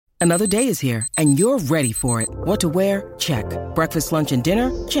Another day is here, and you're ready for it. What to wear? Check. Breakfast, lunch, and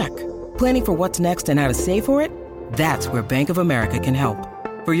dinner? Check. Planning for what's next and how to save for it? That's where Bank of America can help.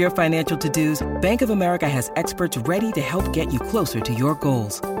 For your financial to-dos, Bank of America has experts ready to help get you closer to your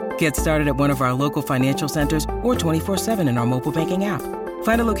goals. Get started at one of our local financial centers or 24/7 in our mobile banking app.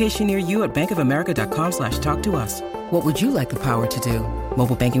 Find a location near you at bankofamerica.com/talktous. What would you like the power to do?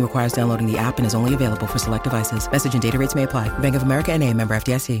 Mobile banking requires downloading the app and is only available for select devices. Message and data rates may apply. Bank of America N.A., member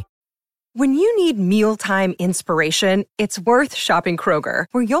FDIC. When you need mealtime inspiration, it's worth shopping Kroger,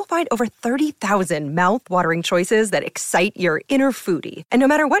 where you'll find over 30,000 mouth-watering choices that excite your inner foodie. And no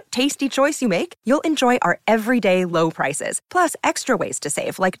matter what tasty choice you make, you'll enjoy our everyday low prices, plus extra ways to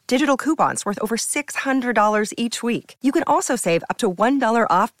save, like digital coupons worth over $600 each week. You can also save up to $1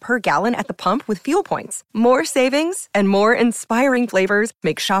 off per gallon at the pump with fuel points. More savings and more inspiring flavors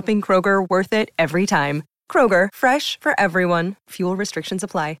make shopping Kroger worth it every time. Kroger, fresh for everyone. Fuel restrictions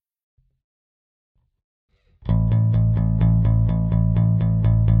apply.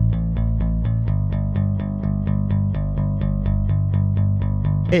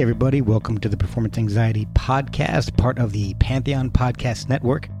 Hey everybody, welcome to the Performance Anxiety Podcast, part of the Pantheon Podcast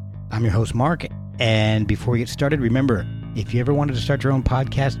Network. I'm your host, Mark, and before we get started, remember, if you ever wanted to start your own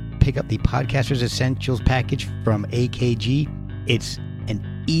podcast, pick up the Podcaster's Essentials package from AKG. It's an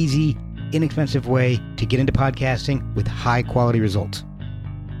easy, inexpensive way to get into podcasting with high-quality results.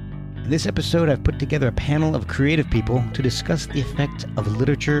 In this episode, I've put together a panel of creative people to discuss the effect of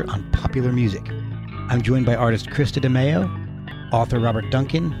literature on popular music. I'm joined by artist Krista DeMeo, author Robert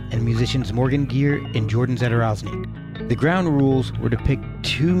Duncan, and musicians Morgan Gear and Jordan Zederosny. The ground rules were to pick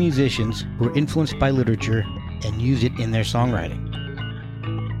two musicians who were influenced by literature and use it in their songwriting.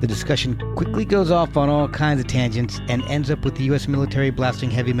 The discussion quickly goes off on all kinds of tangents and ends up with the U.S. military blasting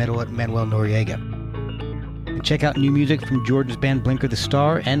heavy metal at Manuel Noriega. And check out new music from Jordan's band Blinker the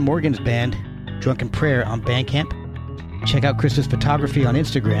Star and Morgan's band Drunken Prayer on Bandcamp. Check out Krista's photography on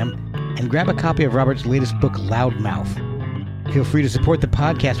Instagram and grab a copy of Robert's latest book, Loudmouth. Feel free to support the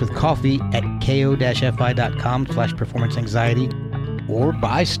podcast with coffee at ko-fi.com/performanceanxiety or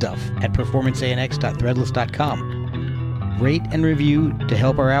buy stuff at performanceanx.threadless.com. Rate and review to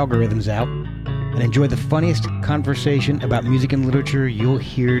help our algorithms out, and enjoy the funniest conversation about music and literature you'll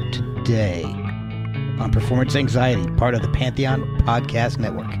hear today on Performance Anxiety, part of the Pantheon Podcast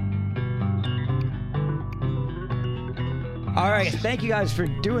Network. All right, thank you guys for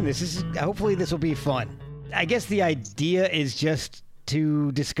doing this. Hopefully this will be fun. I guess the idea is just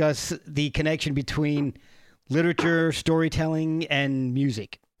to discuss the connection between literature, storytelling, and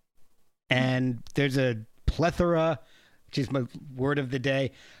music. And there's a plethora, which is my word of the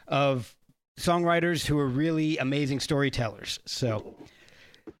day, of songwriters who are really amazing storytellers. So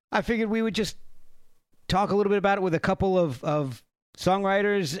I figured we would just talk a little bit about it with a couple of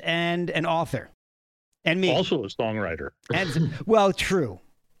songwriters and an author. And me. Also a songwriter. And, well, true.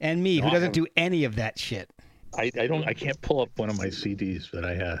 And me, who doesn't do any of that shit. I can't pull up one of my CDs that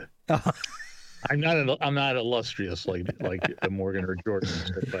I had. I'm not illustrious like Morgan or Jordan,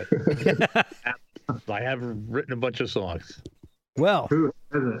 but I have written a bunch of songs. Well,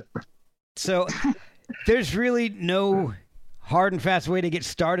 so there's really no hard and fast way to get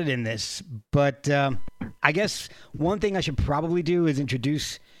started in this, but I guess one thing I should probably do is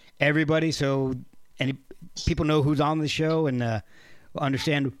introduce everybody so any people know who's on the show and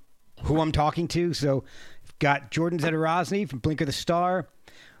understand who I'm talking to. So got Jordan Zederosny from Blinker the Star,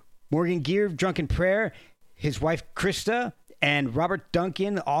 Morgan Gear of Drunken Prayer, his wife Krista, and Robert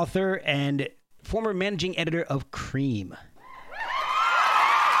Duncan, author and former managing editor of Cream.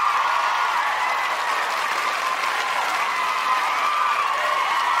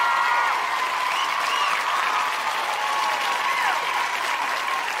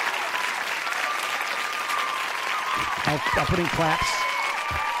 I'll put in claps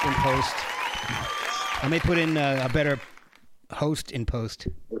in post. I may put in a better host in post.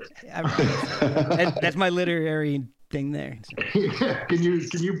 That's my literary thing there. Yeah. Can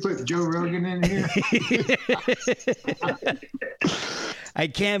you put Joe Rogan in here? I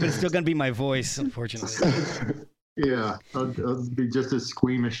can, but it's still going to be my voice, unfortunately. Yeah, I'll be just as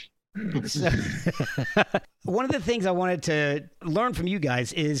squeamish. One of the things I wanted to learn from you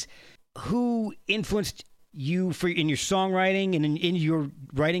guys is who influenced you in your songwriting and in your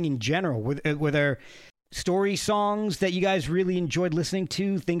writing in general. Were there story songs that you guys really enjoyed listening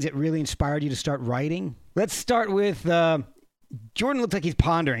to, things that really inspired you to start writing? Let's start with Jordan. Looks like he's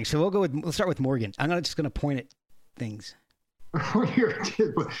pondering, so we'll start with Morgan. I'm just gonna point at things. Well,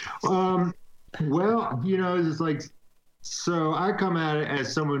 it's like, so I come at it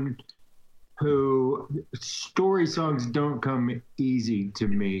as someone who story songs don't come easy to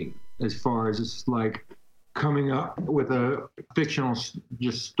me as far as it's like coming up with a fictional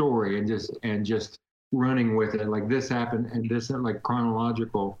just story and just running with it, like this happened and this, like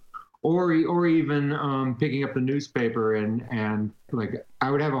chronological, or even picking up the newspaper and like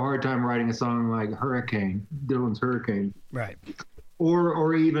I would have a hard time writing a song like Hurricane, Dylan's Hurricane, right?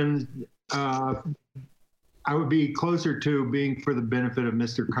 Or even I would be closer to being For the Benefit of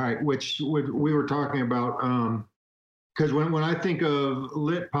Mr. Kite, which we were talking about, because when I think of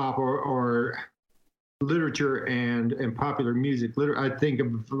lit pop or literature and popular music, I think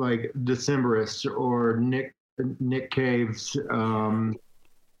of like Decemberists or Nick Cave's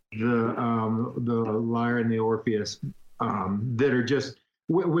the Lyre and the Orpheus, that are just.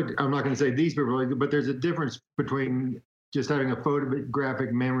 I'm not going to say these people, but there's a difference between just having a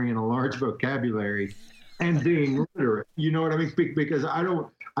photographic memory and a large vocabulary and being literate. You know what I mean? Because I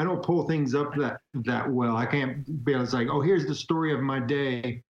don't pull things up that well. I can't be it's like, oh, here's the story of my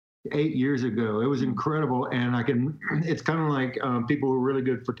day 8 years ago. It was incredible. And it's kind of like people who are really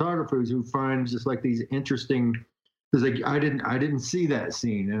good photographers who find just like these interesting, it's like, I didn't see that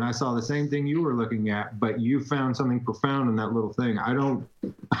scene and I saw the same thing you were looking at, but you found something profound in that little thing. I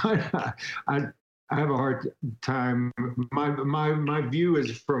have a hard time. My view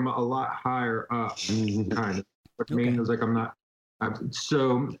is from a lot higher up, kind of. What I mean is like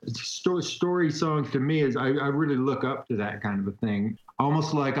so story songs to me is I really look up to that kind of a thing.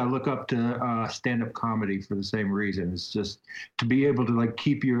 Almost like I look up to stand-up comedy for the same reason. It's just to be able to like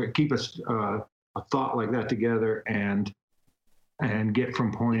keep a thought like that together and get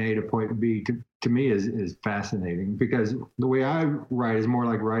from point A to point B to me is fascinating, because the way I write is more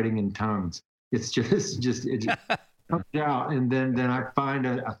like writing in tongues. It's just it comes out, and then I find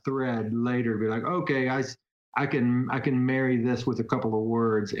a thread later, be like, okay, I can marry this with a couple of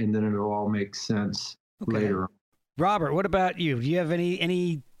words, and then it'll all make sense later on. Robert, what about you? Do you have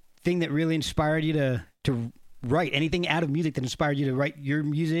anything that really inspired you to write? Anything out of music that inspired you to write your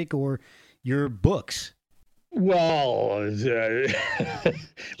music or your books? Well,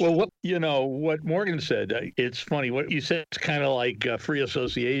 what Morgan said, it's funny. What you said, it's kind of like free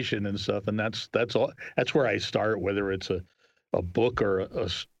association and stuff, and that's all. That's where I start, whether it's a book or a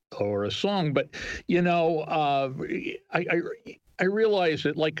song. But I realize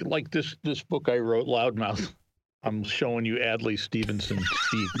that like this book I wrote, Loudmouth. I'm showing you Adlai Stevenson.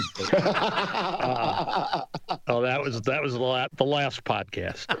 That was the last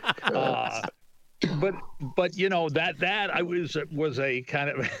podcast. But that I was a kind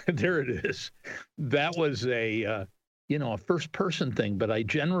of there it is. That was a first person thing. But I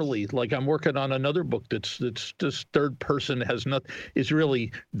generally, like, I'm working on another book that's just third person, is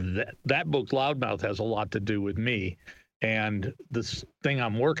really that book Loudmouth has a lot to do with me, and this thing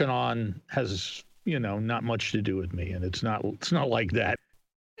I'm working on has not much to do with me, and it's not like that.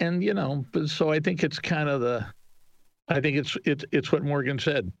 And but so I think it's kind of it's what Morgan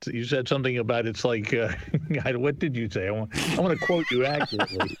said. You said something about it's like what did you say? I want to quote you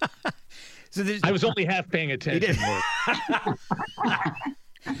accurately. So I was only half paying attention.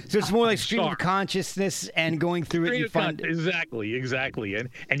 So it's more like stream of consciousness and going through it. You find exactly,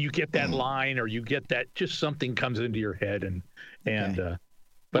 and you get that line, or you get that just something comes into your head, and okay.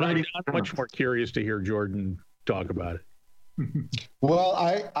 But I'm much more curious to hear Jordan talk about it. Well,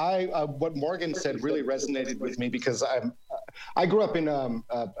 I what Morgan said really resonated with me, because I grew up in a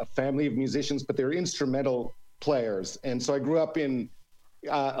family of musicians, but they're instrumental players, and so I grew up in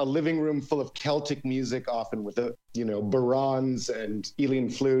a living room full of Celtic music, often with barons and Aeolian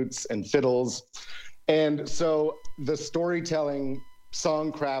flutes and fiddles, and so the storytelling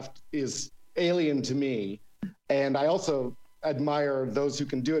songcraft is alien to me, and I also admire those who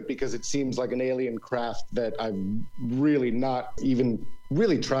can do it, because it seems like an alien craft that I've really not even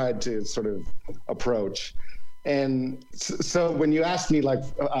really tried to sort of approach. And so when you ask me, like,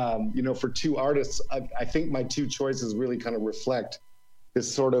 for two artists, I think my two choices really kind of reflect this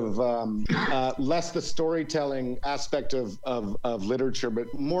sort of less the storytelling aspect of literature,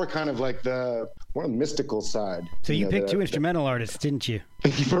 but more kind of like the more mystical side. So you picked two instrumental artists, didn't you?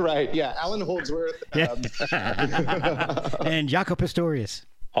 Right, yeah. Alan Holdsworth. And Jaco Pastorius.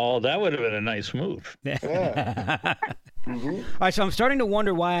 Oh, that would have been a nice move. Yeah. Mm-hmm. All right, so I'm starting to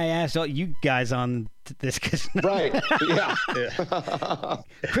wonder why I asked all you guys on this. Right, yeah.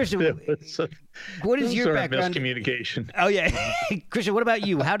 Christian, what is your background? Miscommunication. Oh yeah, Christian, what about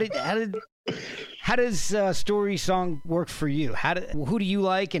you? How does story song work for you? Who do you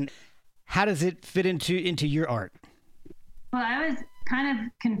like, and how does it fit into your art? Well, I was kind of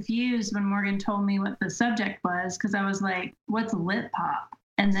confused when Morgan told me what the subject was, because I was like, "What's lit pop?"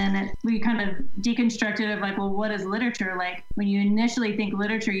 And then we kind of deconstructed of like, well, what is literature? Like when you initially think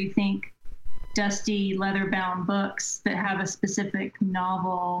literature, you think dusty leather-bound books that have a specific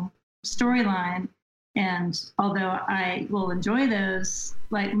novel storyline. And although I will enjoy those,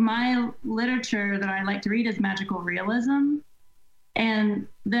 like my literature that I like to read is magical realism. And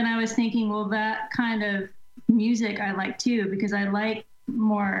then I was thinking, well, that kind of music I like too, because I like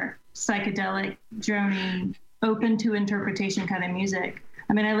more psychedelic, drony, open to interpretation kind of music.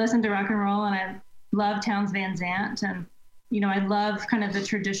 I mean, I listen to rock and roll and I love Townes Van Zandt, and, you know, I love kind of the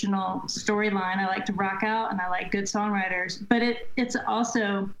traditional storyline. I like to rock out and I like good songwriters, but it's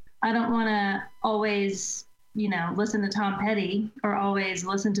also, I don't want to always, you know, listen to Tom Petty or always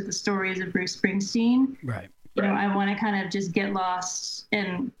listen to the stories of Bruce Springsteen. Right. You know, I want to kind of just get lost.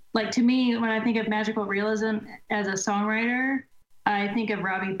 And like, to me, when I think of magical realism as a songwriter, I think of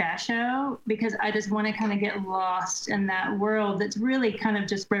Robbie Basho, because I just want to kind of get lost in that world that's really kind of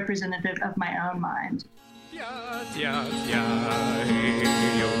just representative of my own mind.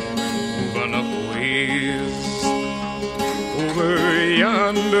 Over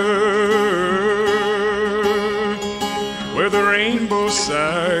yonder, where the rainbow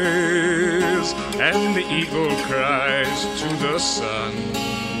sighs and the eagle cries to the sun,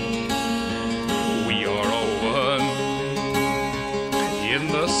 we are all one in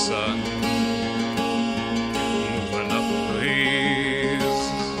the sun, moving up a ways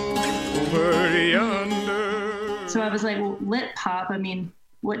over yonder. So I was like, well, lit pop, I mean,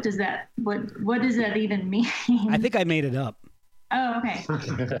 what does that even mean? I think I made it up. Oh, okay.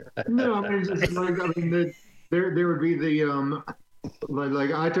 No, I mean, it's just like, I mean, there would be the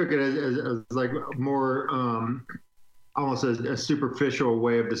like I took it as like more almost a superficial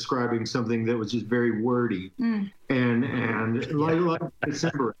way of describing something that was just very wordy, and like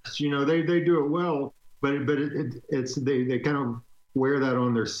Decemberists, you know, they do it well, but it's they kind of wear that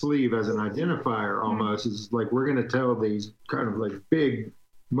on their sleeve as an identifier almost. It's like, we're going to tell these kind of like big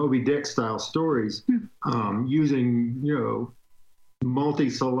Moby Dick style stories using, you know,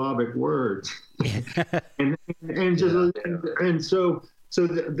 multi-syllabic words. and so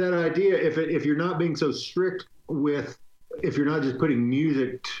that idea, if you're not being so strict with, if you're not just putting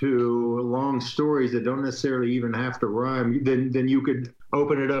music to long stories that don't necessarily even have to rhyme, then you could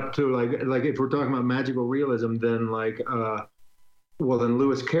open it up to like if we're talking about magical realism, then like then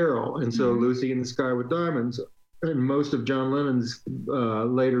Lewis Carroll, and so Lucy in the Sky with Diamonds, and most of John Lennon's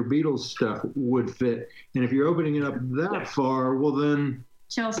later Beatles stuff would fit. And if you're opening it up that far, well then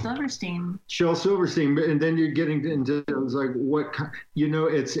Shel Silverstein, and then you're getting into like what, you know,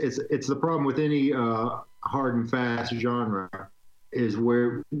 it's the problem with any hard and fast genre is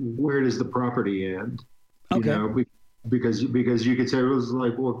where does the property end? Okay. You know, because you could say it was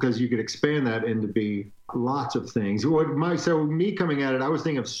like, well, because you could expand that into be lots of things. So me coming at it, I was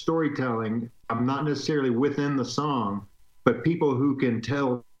thinking of storytelling. I'm not necessarily within the song, but people who can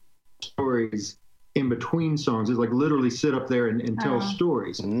tell stories in between songs, is like literally sit up there and tell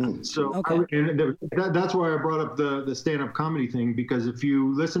stories. So okay. That's why I brought up the stand-up comedy thing, because if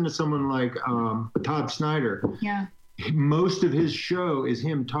you listen to someone like Todd Snyder, most of his show is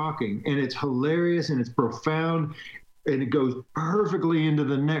him talking, and it's hilarious and it's profound, and it goes perfectly into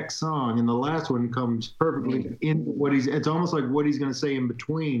the next song, and the last one comes perfectly in what it's almost like what he's going to say in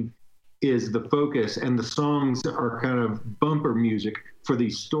between is the focus, and the songs are kind of bumper music for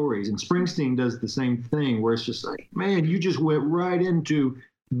these stories. And Springsteen does the same thing, where it's just like, man, you just went right into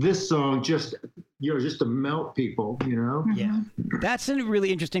this song just to melt people, you know? Yeah. That's a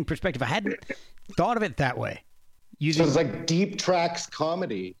really interesting perspective. I hadn't thought of it that way. So it's like deep tracks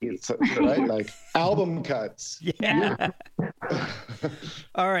comedy, right? Like album cuts. Yeah.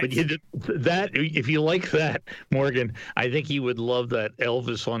 All right. But that, if you like that, Morgan, I think you would love that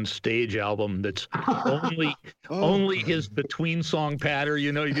Elvis on Stage album. That's only his between song patter.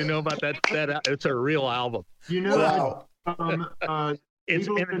 You know about that. It's a real album. You know, it's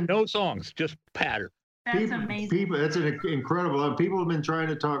no songs, just patter. That's amazing. That's an incredible. People have been trying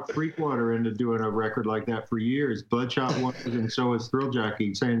to talk Freakwater into doing a record like that for years. Bloodshot was, and so is Thrill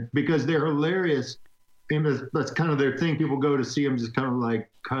Jockey, saying because they're hilarious. And that's kind of their thing. People go to see them just kind of like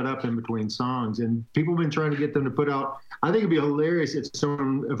cut up in between songs, and people have been trying to get them to put out. I think it'd be hilarious if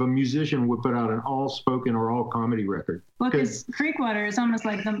a musician would put out an all spoken or all comedy record. Well, because Freakwater is almost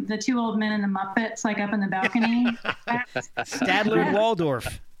like the two old men in the Muppets, like up in the balcony. Stadler and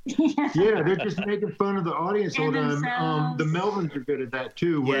Waldorf. Yeah, they're just making fun of the audience all the time. The Melvins are good at that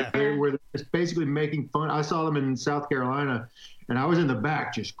too, where they're just basically making fun. I saw them in South Carolina, and I was in the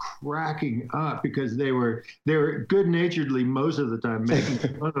back just cracking up because they were good-naturedly most of the time making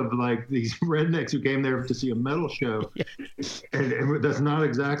fun of like these rednecks who came there to see a metal show, and that's not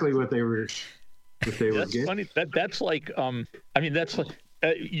exactly what they were. That's funny. That's like that's like.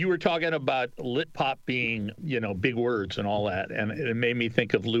 You were talking about lit pop being, big words and all that, and it made me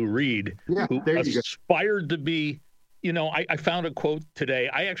think of Lou Reed, who aspired to be. I found a quote today.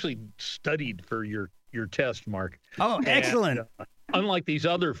 I actually studied for your test, Mark. Oh, excellent! Unlike these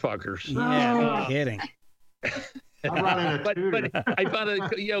other fuckers. Yeah, no kidding. But I found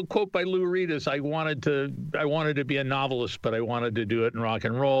a quote by Lou Reed is I wanted to be a novelist, but I wanted to do it in rock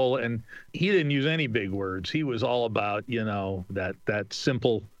and roll, and he didn't use any big words. He was all about that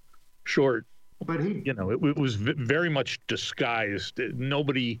simple, short. But it was very much disguised.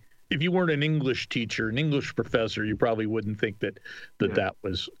 Nobody, if you weren't an English teacher, an English professor, you probably wouldn't think that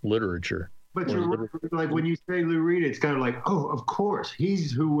was literature. But you're like when you say Lou Reed, it's kind of like, oh, of course,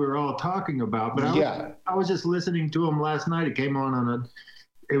 he's who we're all talking about. But I was just listening to him last night. It came on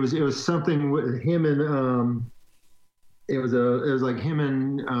it was something with him and it was like him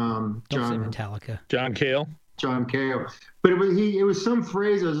and John Metallica, John Cale. But it was some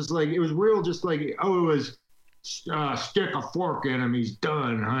phrase. I was just like, it was real, just like, oh, it was stick a fork in him, he's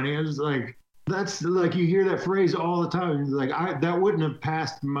done, honey. I was like. That's like you hear that phrase all the time. Like that wouldn't have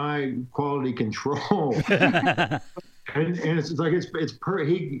passed my quality control. and it's like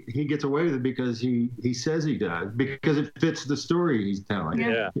he gets away with it because he says he does, because it fits the story he's telling.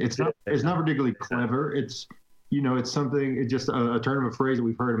 Yeah. It's not particularly clever. It's it's something. It's just a turn of a phrase that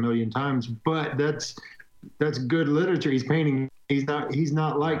we've heard a million times. But that's good literature. He's painting. He's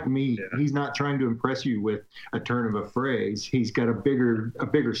not like me. Yeah. He's not trying to impress you with a turn of a phrase. He's got a bigger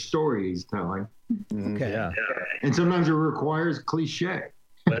story he's telling. Okay. Yeah. And sometimes it requires cliche.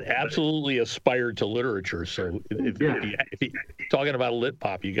 But absolutely aspired to literature. So if you're talking about lit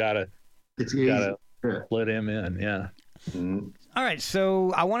pop, you gotta let him in. Yeah. Mm-hmm. All right.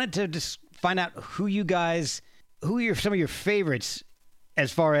 So I wanted to just find out who are some of your favorites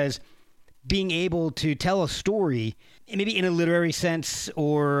as far as being able to tell a story, maybe in a literary sense,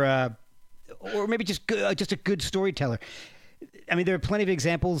 or maybe just a good storyteller. I mean, there are plenty of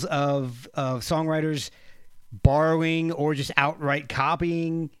examples of songwriters borrowing or just outright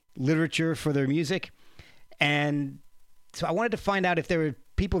copying literature for their music. And so I wanted to find out if there were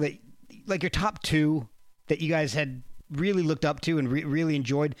people that, like your top two, that you guys had really looked up to and really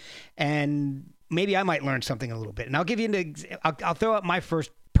enjoyed, and maybe I might learn something a little bit. And I'll give you I'll throw out my first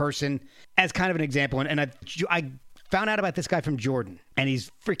person as kind of an example, and I found out about this guy from Jordan, and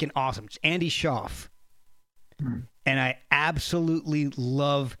he's freaking awesome. It's Andy Schaaf, and I absolutely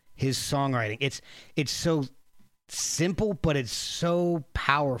love his songwriting. It's so simple, but it's so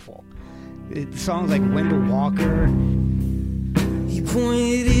powerful. Songs like Wendell Walker. He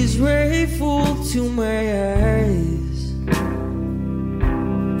pointed his rifle to my eyes,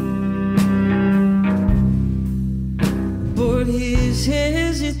 but his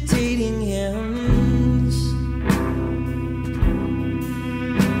hesitating hands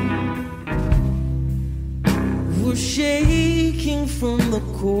were shaking from the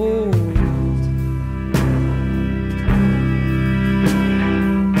cold.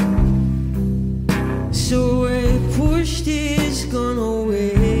 So I pushed his gun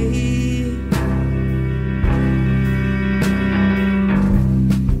away,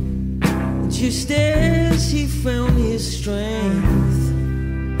 just as he found his strength.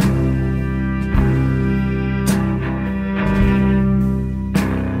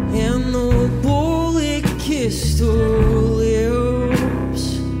 And the bullet kissed her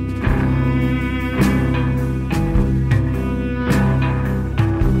lips,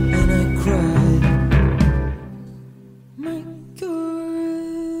 and I cried, my God,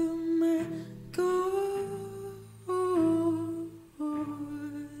 my God,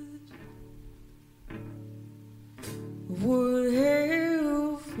 what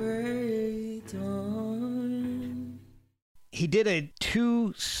have I done? He did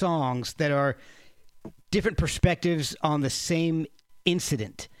two songs that are different perspectives on the same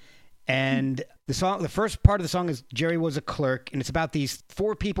incident. And the first part of the song is Jerry Was a Clerk, and it's about these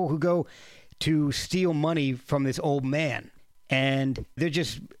four people who go to steal money from this old man. And they're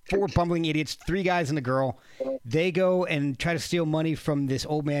just four bumbling idiots, three guys and a girl. They go and try to steal money from this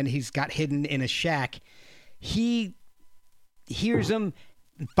old man he's got hidden in a shack. He hears them,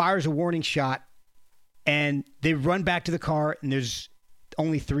 fires a warning shot, and they run back to the car, and there's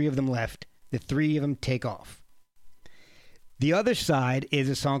only three of them left. The three of them take off. The other side is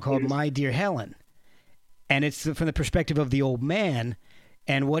a song called My Dear Helen. And it's from the perspective of the old man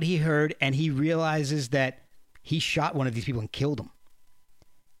and what he heard, and he realizes that he shot one of these people and killed him.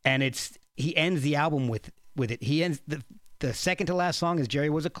 And he ends the album with it. He ends the second to last song is Jerry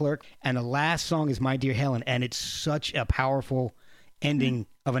Was a Clerk, and the last song is My Dear Helen, and it's such a powerful ending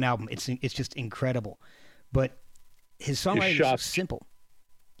of an album. It's just incredible. But his songwriting is so simple.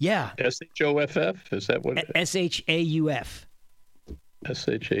 Yeah. SHOFF? Is that what? SHAUF.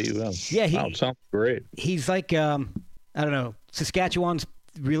 SHAUF. Yeah. Wow, it sounds great. He's like, I don't know, Saskatchewan's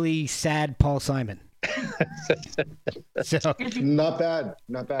really sad Paul Simon. So Not bad.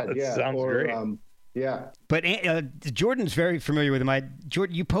 Yeah. Sounds great. Yeah. But Jordan's very familiar with him.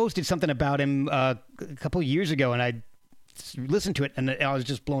 Jordan, you posted something about him a couple of years ago, and I listened to it, and I was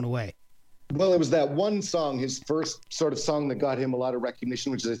just blown away. Well, it was that one song, his first sort of song that got him a lot of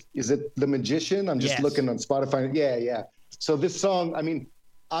recognition, which is it The Magician? I'm just looking on Spotify. Yeah. So this song, I mean,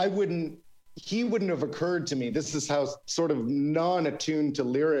 he wouldn't have occurred to me. This is how sort of non-attuned to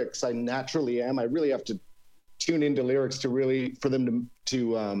lyrics I naturally am. I really have to tune into lyrics for them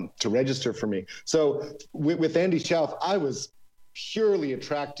to register for me. So with Andy Shauf, I was purely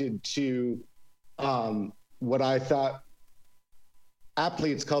attracted to what I thought,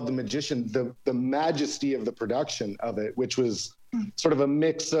 aptly it's called The Magician, the majesty of the production of it, which was sort of a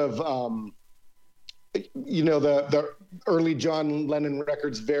mix of the early John Lennon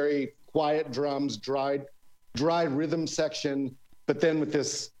records, very quiet drums, dry rhythm section, but then with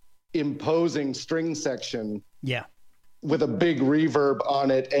this imposing string section, with a big reverb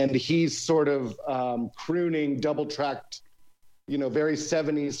on it, and he's sort of crooning, double tracked, very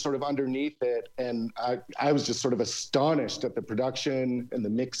 70s sort of underneath it, and I was just sort of astonished at the production and the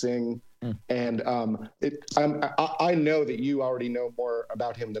mixing. And I know that you already know more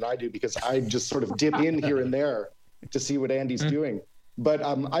about him than I do, because I just sort of dip in here and there to see what Andy's doing. But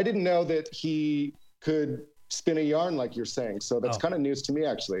I didn't know that he could spin a yarn like you're saying. So that's kind of news to me,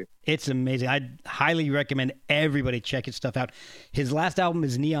 actually. It's amazing. I'd highly recommend everybody check his stuff out. His last album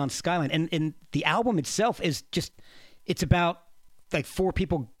is Neon Skyline. And the album itself is it's about like 4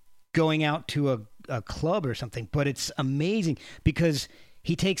 people going out to a club or something. But it's amazing because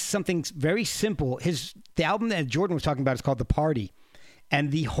he takes something very simple. The album that Jordan was talking about is called The Party.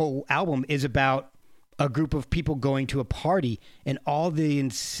 And the whole album is about a group of people going to a party and all the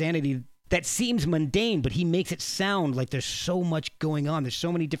insanity that seems mundane, but he makes it sound like there's so much going on. There's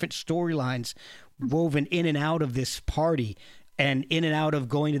so many different storylines woven in and out of this party and in and out of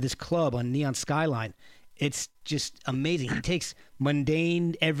going to this club on Neon Skyline. It's just amazing. He takes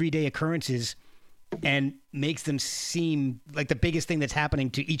mundane, everyday occurrences and makes them seem like the biggest thing that's happening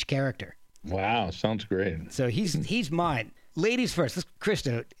to each character. Wow, sounds great. So he's mine. Ladies first.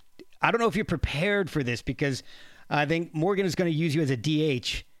 Krista, I don't know if you're prepared for this, because I think Morgan is going to use you as a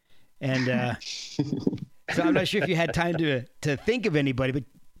DH. And so I'm not sure if you had time to think of anybody, but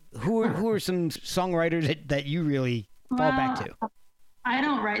who are some songwriters that you really fall back to? I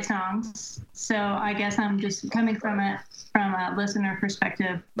don't write songs, so I guess I'm just coming from a listener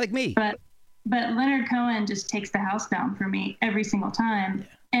perspective. Like me. But Leonard Cohen just takes the house down for me every single time.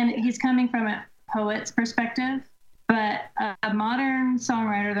 And he's coming from a poet's perspective. But a modern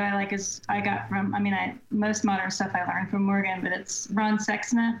songwriter that I like most modern stuff I learned from Morgan, but it's Ron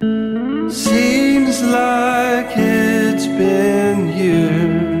Sexsmith. Seems like it's been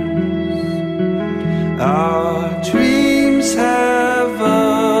years. Our dreams have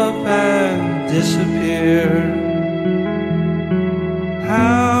up and disappeared.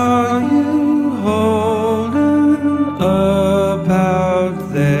 How you holding up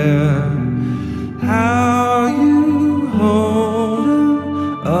out there? How you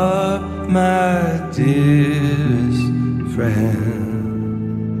holding up, my dearest friend?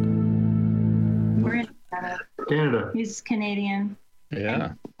 We're in Canada. He's Canadian.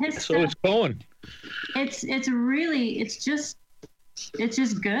 Yeah. So it's Cohen. It's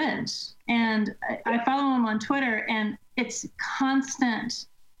just good. And I follow him on Twitter, and it's constant,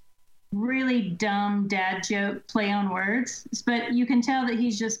 really dumb dad joke play on words, but you can tell that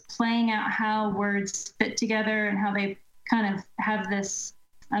he's just playing out how words fit together and how they kind of have this,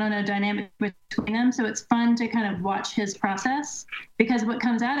 dynamic between them. So it's fun to kind of watch his process, because what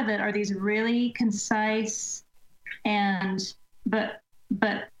comes out of it are these really concise and but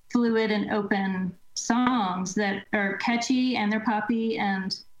fluid and open songs that are catchy, and they're poppy,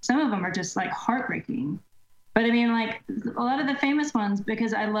 and some of them are just like heartbreaking. But I mean, like a lot of the famous ones,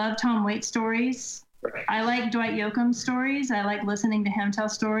 because I love Tom Waits stories. I like Dwight Yoakam's stories. I like listening to him tell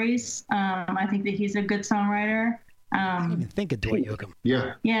stories. I think that he's a good songwriter. I didn't even think of Dwight Yoakam.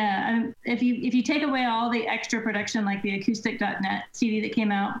 Yeah. Yeah. If you take away all the extra production, like the acoustic.net CD that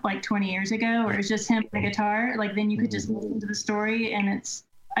came out like 20 years ago, where it's just him and a guitar, like then you could just listen to the story. And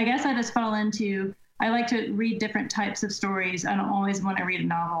I guess I just fall into, I like to read different types of stories. I don't always want to read a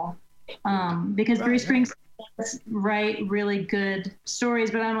novel because Bruce Springsteen does write really good stories,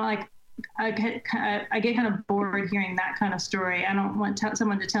 but I'm like, I get kind of bored hearing that kind of story. I don't want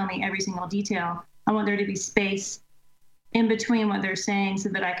someone to tell me every single detail. I want there to be space in between what they're saying so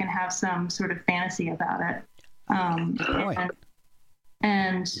that I can have some sort of fantasy about it.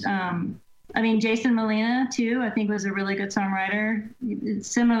 I mean, Jason Molina too, I think was a really good songwriter.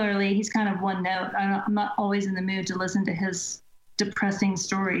 Similarly, he's kind of one note. I'm not always in the mood to listen to his depressing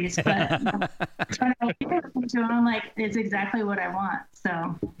stories, but when I listen to him, I'm like, it's exactly what I want.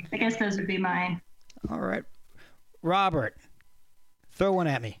 So I guess those would be mine. All right. Robert, throw one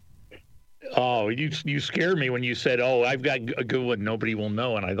at me. Oh, you scared me when you said, "Oh, I've got a good one nobody will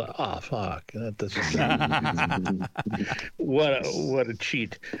know," and I thought, "Oh, fuck, that doesn't." what a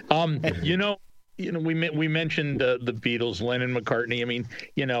cheat. We mentioned the Beatles, Lennon, McCartney. I mean,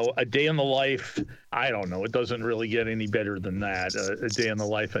 A Day in the Life. I don't know. It doesn't really get any better than that. A Day in the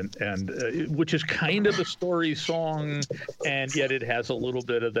Life, and which is kind of a story song, and yet it has a little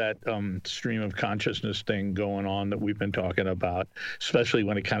bit of that stream of consciousness thing going on that we've been talking about, especially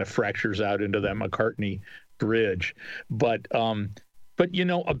when it kind of fractures out into that McCartney bridge. But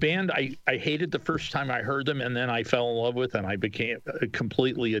a band I hated the first time I heard them, and then I fell in love with, and I became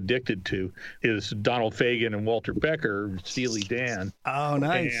completely addicted to, is Donald Fagen and Walter Becker, Steely Dan. Oh,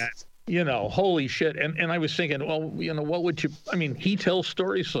 nice. And, holy shit. And I was thinking, well, what would you, I mean, he tells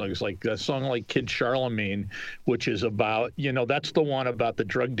story songs, like a song like Kid Charlemagne, which is about, that's the one about the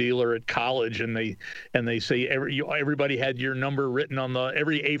drug dealer at college, and they say everybody had your number written on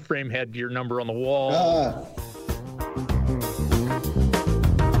every A-frame had your number on the wall.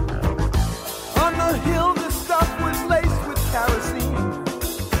 On the hill, the stuff was laced with kerosene,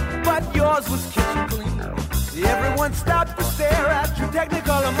 but yours was kitchen clean. Everyone stopped to stare at your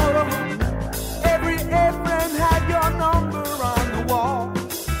Technicolor motorhome. Every A-frame had your number on the wall.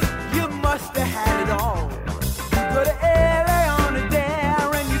 You must have had it all. You go to LA on a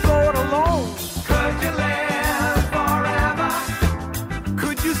dare and you go it alone. Could you live forever?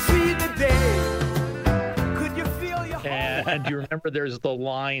 Could you see the day? Could you feel your heart? And you remember there's the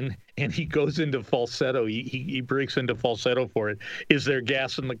line, and he goes into falsetto. He breaks into falsetto for it. Is there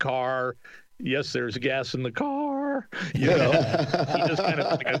gas in the car? Yes, there's gas in the car. He does kind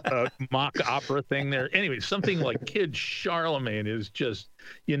of like a mock opera thing there. Anyway, something like Kid Charlemagne is just,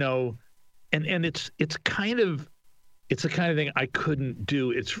 and it's the kind of thing I couldn't do.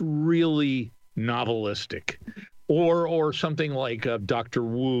 It's really novelistic. Or something like Dr.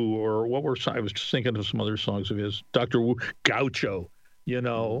 Wu, or I was just thinking of some other songs of his, Dr. Wu, Gaucho,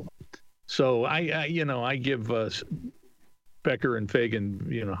 So I give Becker and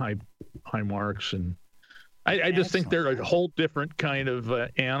Fagen, high marks, and I just think they're a whole different kind of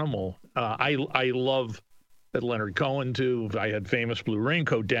animal. I love that Leonard Cohen too. I had Famous Blue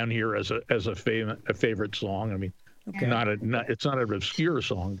Raincoat down here as a favorite song. I mean, it's not an obscure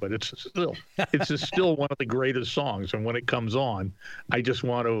song, but it's still one of the greatest songs. And when it comes on, I just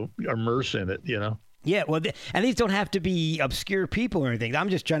want to immerse in it. Yeah, well, and these don't have to be obscure people or anything. I'm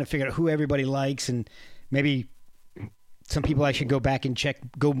just trying to figure out who everybody likes, and maybe some people I should go back and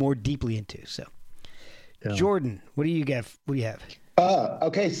go more deeply into. So, yeah. Jordan, what do you have?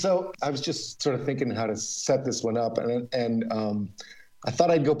 Okay, so I was just sort of thinking how to set this one up, and I thought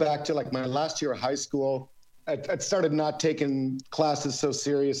I'd go back to like my last year of high school. I'd started not taking classes so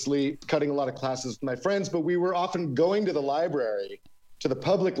seriously, cutting a lot of classes with my friends, but we were often going to the library, to the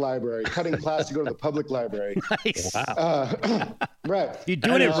public library, cutting class to go to the public library. Nice. Wow. Right. You're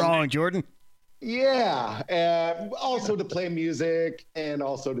doing it wrong, Jordan. Yeah, also to play music and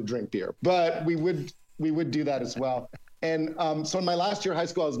also to drink beer, but we would do that as well. And so in my last year of high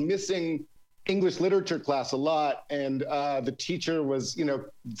school, I was missing English literature class a lot, and the teacher was,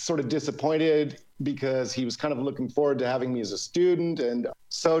 sort of disappointed because he was kind of looking forward to having me as a student. And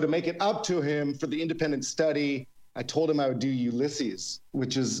so to make it up to him for the independent study, I told him I would do Ulysses,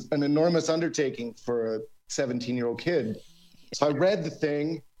 which is an enormous undertaking for a 17-year-old kid. So I read the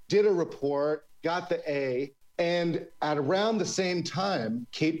thing, did a report, got the A, and at around the same time,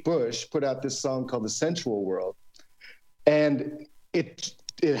 Kate Bush put out this song called The Sensual World. And it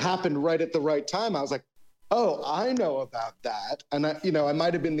happened right at the right time. I was like, oh, I know about that. And I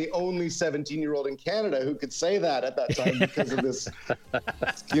might have been the only 17-year-old in Canada who could say that at that time because of this,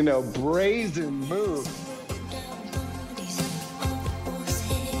 brazen move.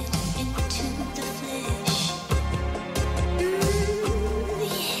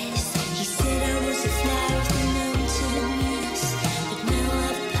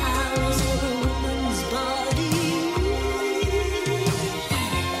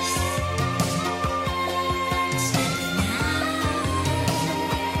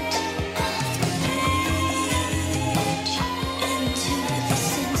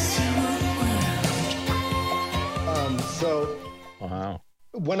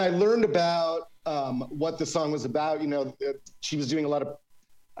 when I learned about what the song was about, she was doing a lot of,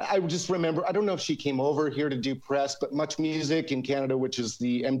 I just remember, I don't know if she came over here to do press, but Much Music in Canada, which is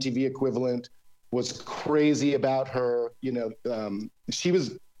the MTV equivalent, was crazy about her. She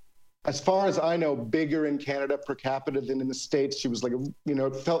was, as far as I know, bigger in Canada per capita than in the States. She was like,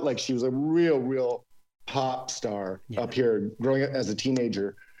 it felt like she was a real pop star up here growing up as a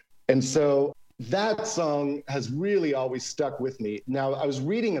teenager. And so that song has really always stuck with me. Now, I was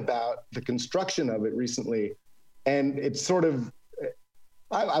reading about the construction of it recently, and it sort of,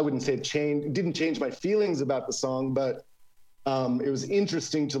 I wouldn't say it didn't change my feelings about the song, but it was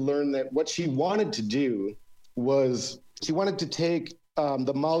interesting to learn that what she wanted to do was she wanted to take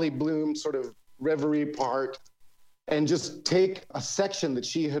the Molly Bloom sort of reverie part and just take a section that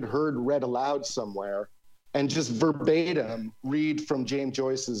she had heard read aloud somewhere and just verbatim read from James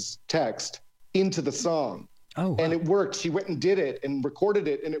Joyce's text into the song. Oh, wow. And it worked. She went and did it and recorded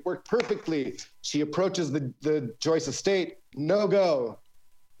it, and it worked perfectly. She approaches the Joyce estate. No go,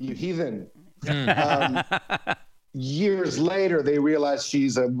 you heathen. Years later, they realize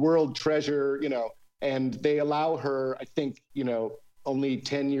she's a world treasure, and they allow her, I think, only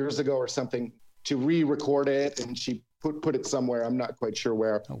 10 years ago or something, to re-record it, and she put it somewhere. I'm not quite sure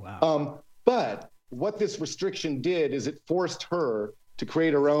where. Oh, wow. But what this restriction did is it forced her to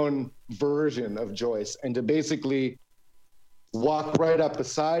create her own version of Joyce and to basically walk right up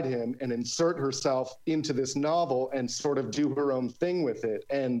beside him and insert herself into this novel and sort of do her own thing with it.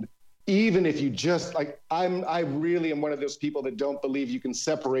 And even if you just I really am one of those people that don't believe you can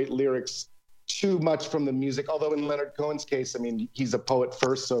separate lyrics too much from the music. Although in Leonard Cohen's case, I mean, he's a poet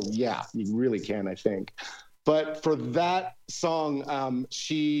first, so yeah, you really can, I think. But for that song,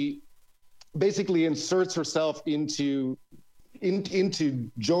 she basically inserts herself into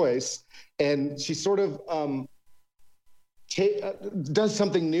Joyce, and she sort of does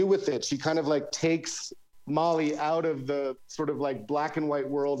something new with it. She kind of takes Molly out of the sort of black and white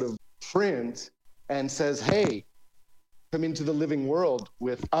world of print and says, hey, come into the living world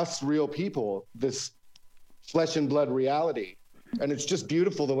with us real people, this flesh and blood reality. And it's just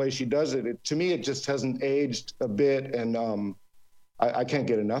beautiful the way she does it. To me, it just hasn't aged a bit, and I can't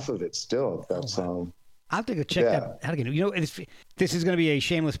get enough of it still, that song. I'll have to go check that out again. This is going to be a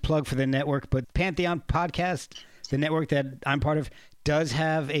shameless plug for the network, but Pantheon Podcast, the network that I'm part of, does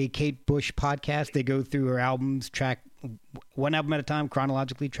have a Kate Bush podcast. They go through her albums, track one album at a time,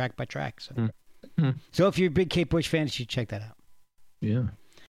 chronologically, track by track. So if you're a big Kate Bush fan, you should check that out. Yeah.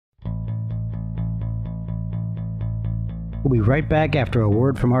 We'll be right back after a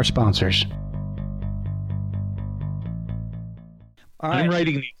word from our sponsors. All right. I'm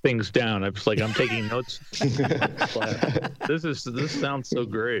writing these things down. I'm taking notes. This sounds so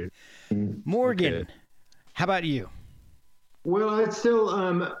great. Morgan, how about you? Well, it's still,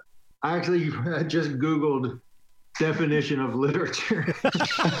 I just Googled definition of literature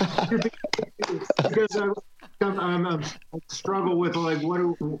because I struggle with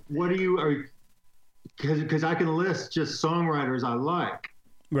what do you, because I can list just songwriters I like,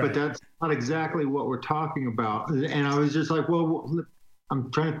 right, but that's not exactly what we're talking about. And I was just like, well, I'm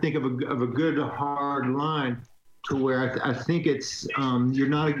trying to think of a good hard line to where I think it's you're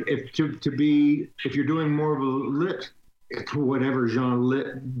not if you're doing more of a lit, whatever genre,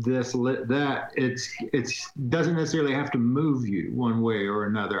 lit this, lit that, it's doesn't necessarily have to move you one way or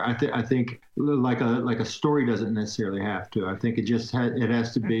another. I think like a story doesn't necessarily have to. I think it just it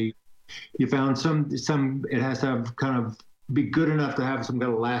has to be. You found some. It has to have kind of be good enough to have some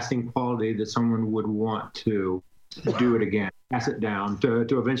kind of lasting quality that someone would want to do it again, pass it down to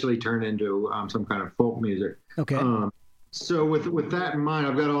eventually turn into some kind of folk music. Okay. So with that in mind,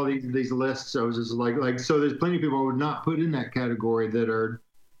 I've got all these lists. I was just so there's plenty of people I would not put in that category that are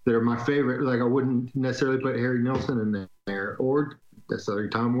my favorite. Like I wouldn't necessarily put Harry Nilsson in there or necessarily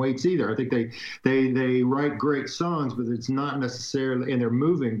Tom Waits either. I think they write great songs, but it's not necessarily, and they're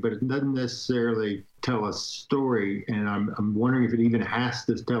moving, but it doesn't necessarily tell a story. And I'm wondering if it even has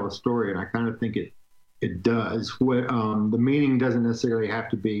to tell a story. And I kind of think it does. The meaning doesn't necessarily have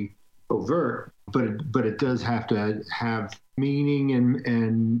to be overt, but it does have to have meaning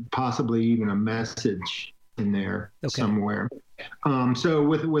and possibly even a message in there somewhere. So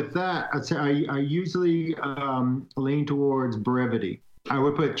with that, I'd say I usually lean towards brevity. I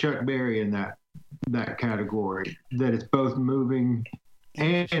would put Chuck Berry in that category. That it's both moving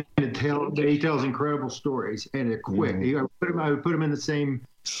and he tells incredible stories, and it's quick. Mm-hmm. I would put him in the same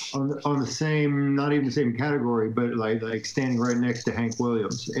on the same, not even the same category, but like standing right next to Hank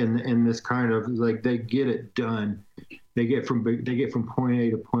Williams in this kind of they get it done. They get from point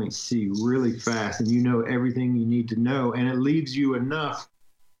A to point C really fast, and you know everything you need to know, and it leaves you enough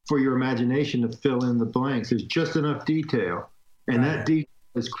for your imagination to fill in the blanks. There's just enough detail, and that detail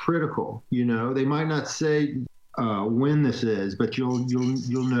is critical. You know, they might not say when this is, but you'll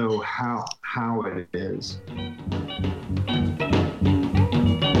know how it is.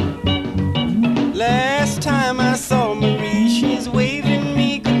 Last time I saw Marie, she's waving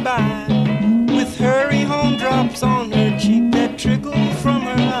me goodbye, with hurry home drops on her cheek that trickle from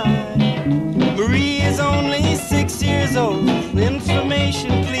her eye. Marie is only 6 years old.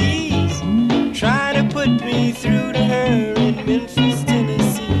 Information, please. Try to put me through to her in Memphis,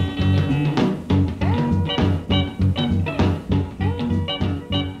 Tennessee.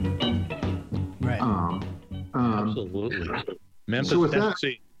 Right. Absolutely. Memphis, so with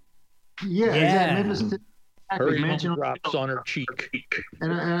Tennessee. That, Memphis, Hurry home drops on her cheek.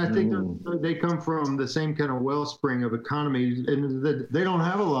 And I think they come from the same kind of wellspring of economy, and they don't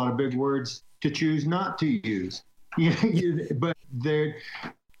have a lot of big words to choose not to use. But they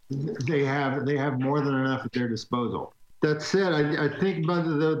have more than enough at their disposal. That said, I think about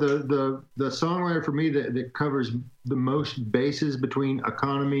the songwriter for me that covers the most bases between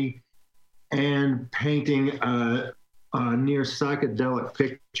economy and painting a near psychedelic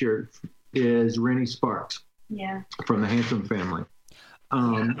picture is Rennie Sparks. Yeah. From the Handsome Family.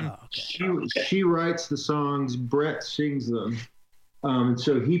 She writes the songs, Brett sings them.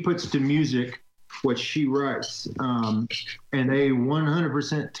 So he puts to music what she writes. And they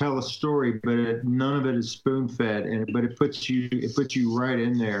 100% tell a story, but none of it is spoon-fed. But it puts you right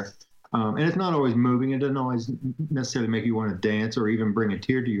in there. And it's not always moving. It doesn't always necessarily make you want to dance or even bring a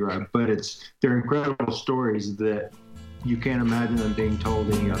tear to your eye. But they're incredible stories that you can't imagine them being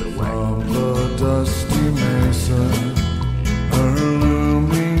told any other way. From the dusty mesa, a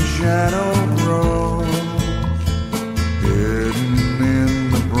looming shadow grows, hidden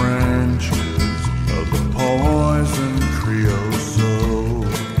in the branches of the poison creosote.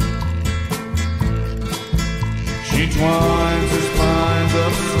 She twines her spines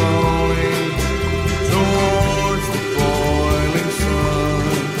up slowly towards the boiling sun,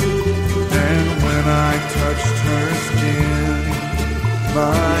 and when I touched her skin,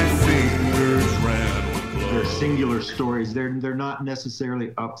 my fingers ran with blood. They're singular stories. They're not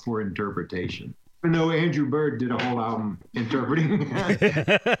necessarily up for interpretation. Even though Andrew Bird did a whole album interpreting.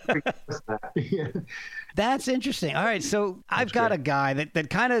 That's interesting. All right, so I've got a guy that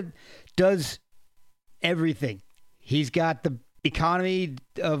kind of does everything. He's got the economy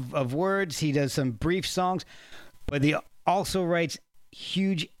of words. He does some brief songs, but he also writes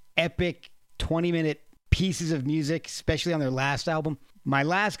huge, epic 20-minute pieces of music, especially on their last album. My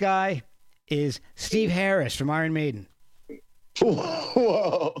last guy is Steve Harris from Iron Maiden.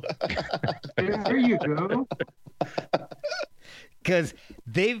 Whoa. There you go. Because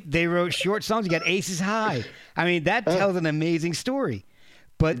they wrote short songs. You got Aces High. I mean, that tells an amazing story.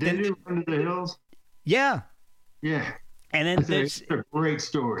 But Did you Run to the Hills? Yeah. Yeah. And then it's a great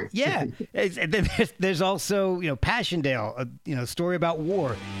story. Yeah. And then there's also, Passchendaele, a story about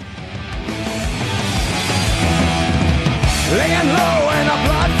war. Laying low in a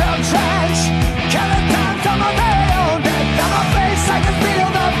blood-filled trench, killing time from a veil, dead to my face. I can feel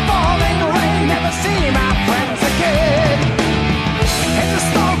the falling rain. Never see my friends again. In the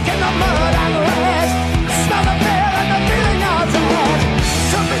smoke, in the mud, and rest. Smell the fear and the feeling of dread.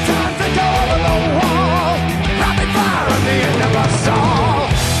 Took me time to go over the wall. Rapid fire at the end of us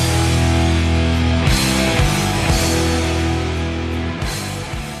all.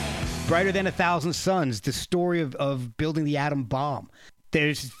 Brighter Than a Thousand Suns, the story of building the atom bomb.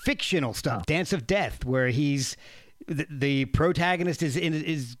 There's fictional stuff, Dance of Death, where he's the protagonist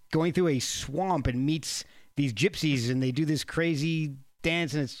is going through a swamp and meets these gypsies, and they do this crazy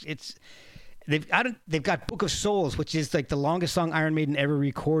dance, and they've got Book of Souls, which is like the longest song Iron Maiden ever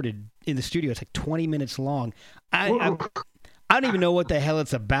recorded in the studio. It's like 20 minutes long. I don't even know what the hell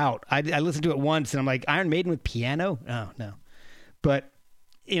it's about. I listened to it once, and I'm like, Iron Maiden with piano? Oh no, but.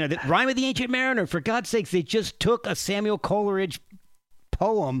 The Rime of the Ancient Mariner, for God's sakes, they just took a Samuel Coleridge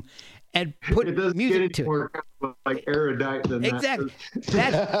poem and put music to it. More like erudite than exactly.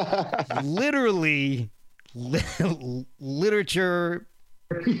 That's literally literature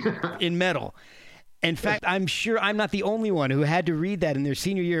in metal. In fact, I'm sure I'm not the only one who had to read that in their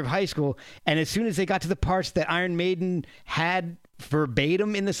senior year of high school. And as soon as they got to the parts that Iron Maiden had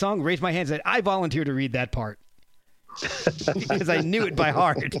verbatim in the song, raised my hand and said, I volunteer to read that part. Because I knew it by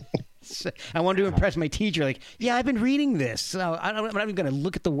heart. So I wanted to impress my teacher, like, yeah, I've been reading this, so I'm not even going to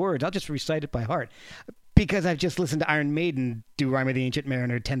look at the words. I'll just recite it by heart. Because I've just listened to Iron Maiden do Rime of the Ancient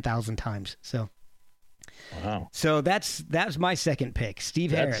Mariner 10,000 times. So, wow. So that's my second pick,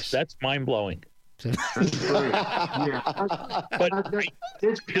 Steve Harris. That's mind-blowing. That's great. Yeah. But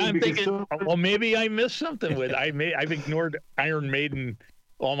I'm thinking, well, maybe I missed something with. I've ignored Iron Maiden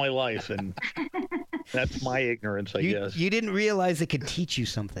all my life, and that's my ignorance, I guess. You didn't realize it could teach you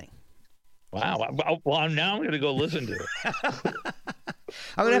something. Wow. Well, now I'm going to go listen to it.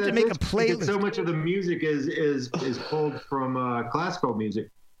 I'm going to have to make a playlist. So much of the music is pulled from classical music.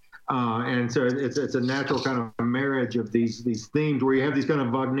 And so it's a natural kind of marriage of these themes where you have these kind of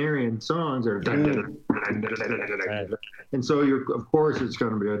Wagnerian songs and so of course it's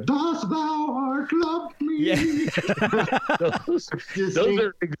going to be a "Dost thou art love me?" Yeah. those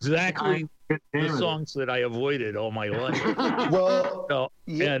are exactly the songs that I avoided all my life. Well,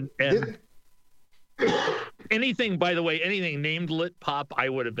 and anything, by the way, anything named lit pop, I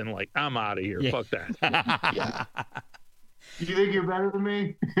would have been like, I'm out of here. Yeah. Fuck that. Yeah. You think you're better than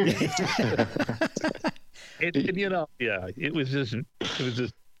me? It was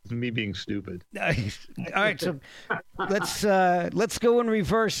just me being stupid. All right, so let's go in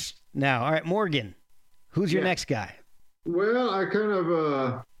reverse now. All right, Morgan, who's your next guy? Well, I kind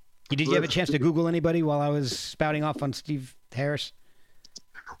of Did you have a chance to Google anybody while I was spouting off on Steve Harris?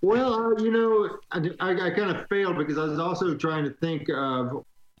 Well, I kind of failed because I was also trying to think of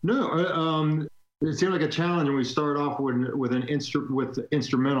it seemed like a challenge when we start off with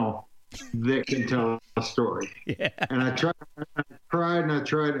instrumental that can tell a story. Yeah. And I tried,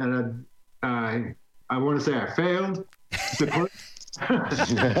 and I want to say I failed.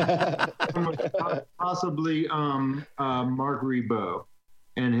 Possibly Mark Ribot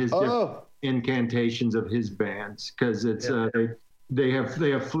and his incantations of his bands, because it's they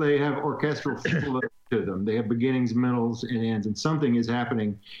have orchestral flow to them. They have beginnings, middles, and ends, and something is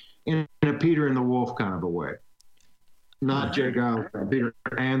happening in a Peter and the Wolf kind of a way. Not Jay Giles, Peter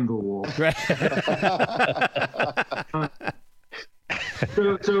and the Wolf. Right.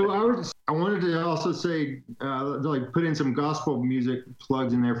 So I wanted to also say, put in some gospel music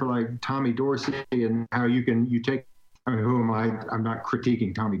plugs in there for like Tommy Dorsey, and how you take. I mean, who am I? I'm not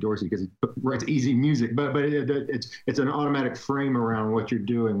critiquing Tommy Dorsey because he writes easy music, but it's an automatic frame around what you're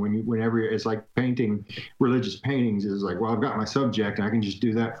doing whenever it's like painting religious paintings. Is like, well, I've got my subject and I can just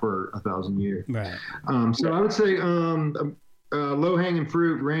do that for 1,000 years. Right. So I would say low hanging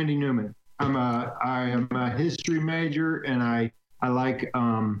fruit, Randy Newman. I am a history major and I like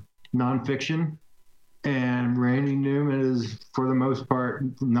nonfiction. And Randy Newman is, for the most part,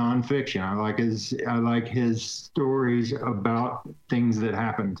 nonfiction. I like his stories about things that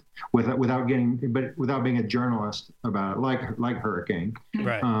happened without being a journalist about it, like Hurricane.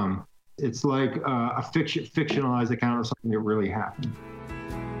 Right. It's like a fictionalized account of something that really happened.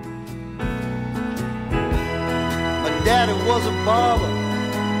 My daddy was a barber,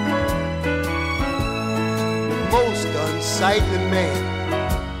 most unsightly man.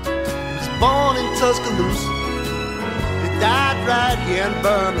 Born in Tuscaloosa, he died right here in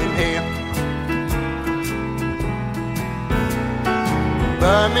Birmingham.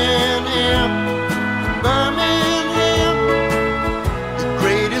 Birmingham, the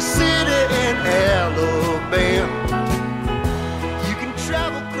greatest city in Alabama. You can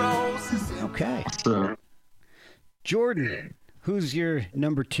travel across this. Okay. Jordan, who's your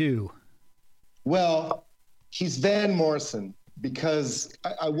number 2? Well, he's Van Morrison. Because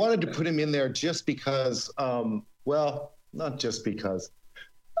I wanted to put him in there just because, not just because,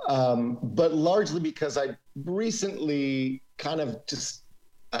 but largely because I recently kind of just,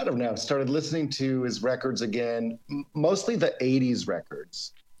 started listening to his records again, mostly the 80s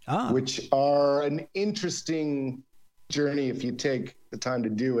records, which are an interesting journey if you take the time to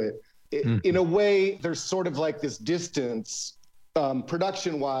do it. In a way, there's sort of like this distance,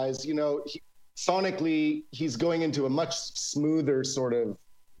 production-wise, sonically, he's going into a much smoother sort of,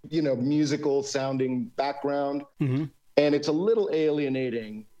 musical sounding background. Mm-hmm. And it's a little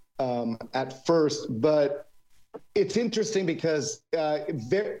alienating at first, but it's interesting because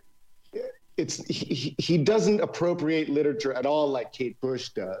he doesn't appropriate literature at all like Kate Bush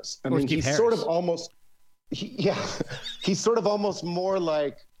does. I mean, he's sort of almost more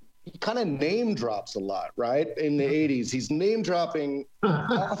like, he kind of name drops a lot, right? In the 80s, he's name dropping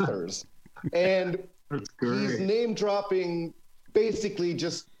authors. And he's name dropping basically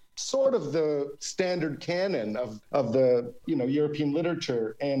just sort of the standard canon of the European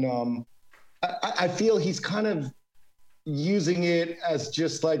literature, and I feel he's kind of using it as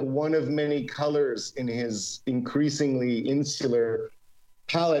just like one of many colors in his increasingly insular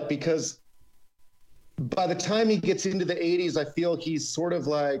palette, because by the time he gets into the 80s, I feel he's sort of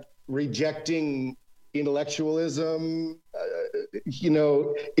like rejecting intellectualism,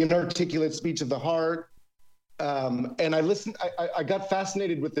 inarticulate speech of the heart, And I got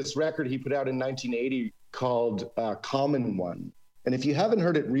fascinated with this record he put out in 1980 called Common One. And if you haven't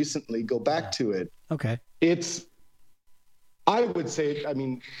heard it recently, go back to it. Okay. I would say, I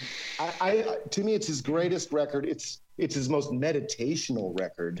mean, to me, it's his greatest record. It's his most meditational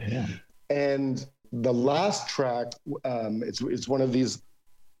record. Yeah. And the last track, it's one of these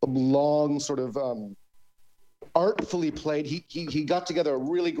long sort of artfully played. He got together a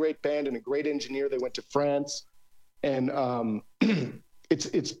really great band and a great engineer. They went to France, and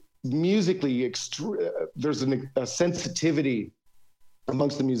it's musically there's a sensitivity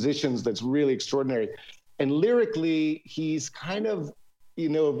amongst the musicians that's really extraordinary. And lyrically, he's kind of,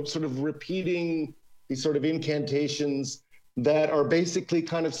 sort of repeating these sort of incantations that are basically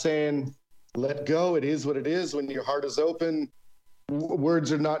kind of saying, let go, it is what it is. When your heart is open,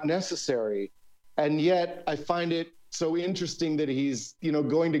 words are not necessary. And yet I find it so interesting that he's,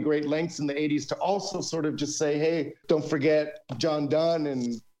 going to great lengths in the 80s to also sort of just say, hey, don't forget John Donne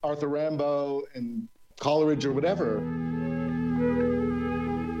and Arthur Rimbaud and Coleridge or whatever.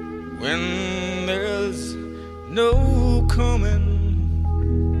 When there's no coming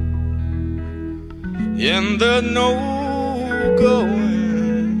and there's no going,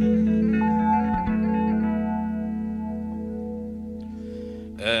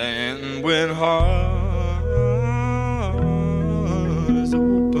 and when heart is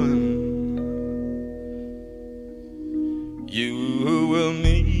open, you will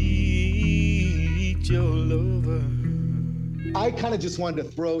meet your lover. I kind of just wanted to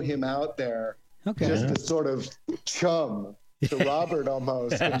throw him out there, just to sort of chum to Robert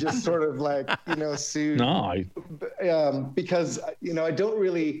almost, and just sort of like, soothe. Because, I don't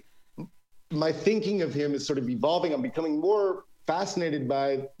really, my thinking of him is sort of evolving. I'm becoming more fascinated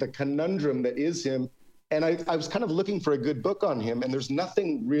by the conundrum that is him. And I was kind of looking for a good book on him, and there's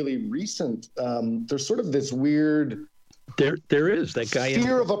nothing really recent. There's sort of this weird... There is that guy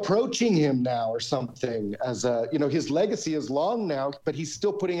fear of approaching him now or something, as his legacy is long now, but he's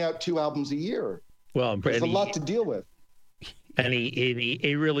still putting out 2 albums a year. Well, there's a lot to deal with. And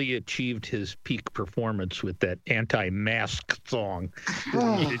he really achieved his peak performance with that anti-mask song.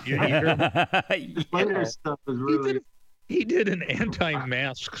 He did an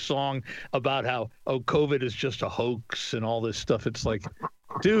anti-mask song about how COVID is just a hoax and all this stuff. It's like,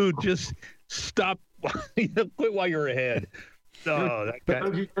 dude, just stop. Quit while you're ahead. No, that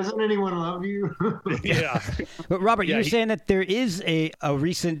guy... Doesn't anyone love you? Yeah. But Robert, you're saying that there is a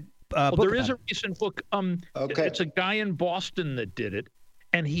recent book. There is a recent book. It's a guy in Boston that did it,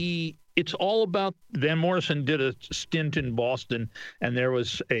 and it's all about Van Morrison did a stint in Boston, and there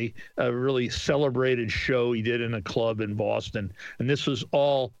was a really celebrated show he did in a club in Boston, and this was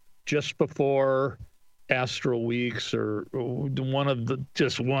all just before Astral Weeks or one of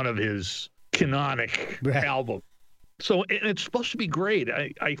his canonic album. So it's supposed to be great.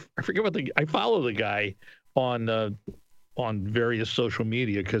 I forget what I follow the guy on various social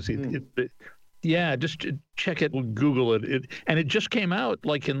media because just check it, Google it. And it just came out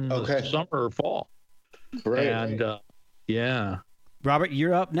like in the summer or fall. Right. And Robert,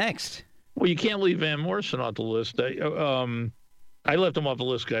 you're up next. Well, you can't leave Van Morrison off the list. I left him off the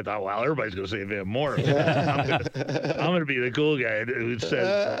list because I thought, well, everybody's going to say Van Morrison. I'm going to be the cool guy who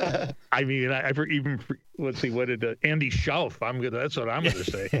says, let's see, what did Andy Schauf? That's what I'm going to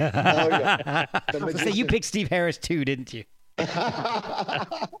say. So you picked Steve Harris too, didn't you?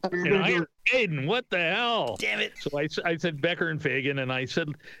 Iron Maiden, what the hell? Damn it. So I said Becker and Fagan, and I said,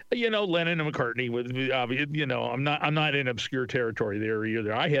 Lennon and McCartney. I'm not in obscure territory there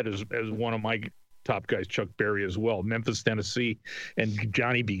either. I had as one of my top guys Chuck Berry as well, Memphis, Tennessee, and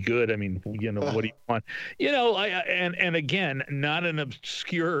Johnny B. Good. I mean, what do you want? And again, not an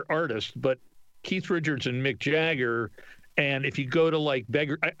obscure artist, but Keith Richards and Mick Jagger. And if you go to like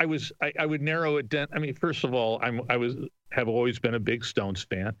Beggar, I would narrow it down. I mean, first of all, have always been a big Stones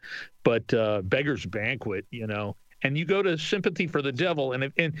fan, but Beggar's Banquet, and you go to Sympathy for the Devil,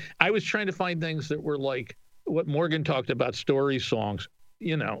 and I was trying to find things that were like what Morgan talked about, story songs.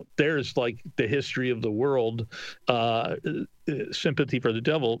 There's like the history of the world, Sympathy for the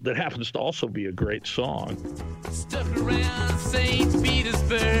Devil, that happens to also be a great song. Stuck around St.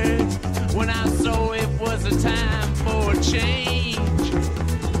 Petersburg when I saw it was a time for a change.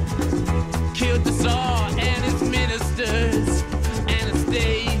 Killed the Tsar and his ministers,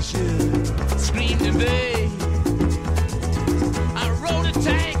 Anastasia screamed in vain. I rode a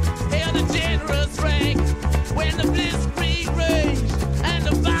tank, held a generous rank when the blitzkrieg raged.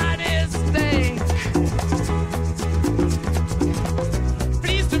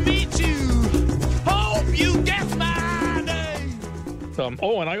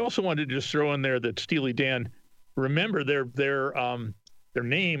 And I also wanted to just throw in there that Steely Dan remember their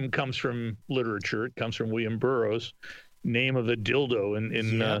name comes from literature. It comes from William Burroughs, name of the dildo in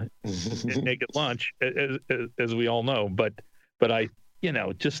Naked Lunch, as we all know. But I,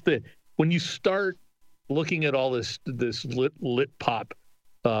 just when you start looking at all this lit pop,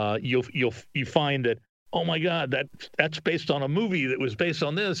 you find that, oh my God, that's based on a movie that was based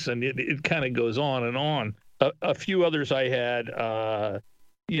on this, and it kind of goes on and on. A few others I had, the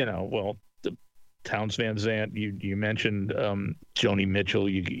Townes Van Zandt. You mentioned Joni Mitchell.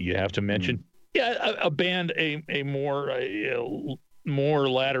 You have to mention, a band, a more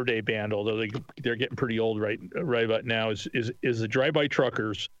latter day band, although they're getting pretty old right about now. Is the Drive-By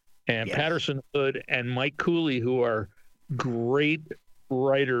Truckers and Patterson Hood and Mike Cooley, who are great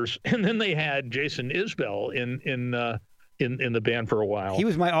writers. And then they had Jason Isbell in the band for a while. He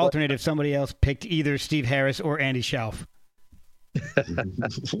was my alternate if somebody else picked either Steve Harris or Andy Schauf.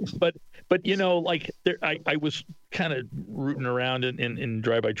 but I was kind of rooting around in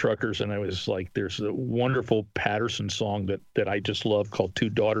Drive-By Truckers, and I was like, there's a wonderful Patterson song that I just love called Two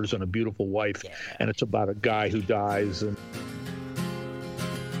Daughters and a Beautiful Wife, and it's about a guy who dies. And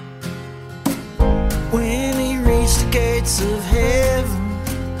when he reached the gates of heaven,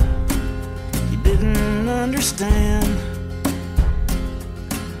 he didn't understand.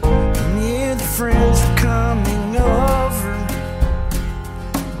 Near the friends were coming over.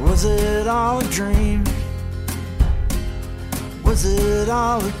 Was it all a dream? Was it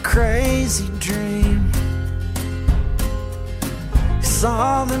all a crazy dream?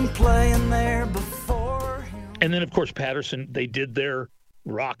 Saw them playing there before him. And then, of course, Patterson, they did their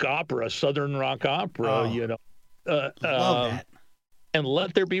rock opera, Southern rock opera, love that. And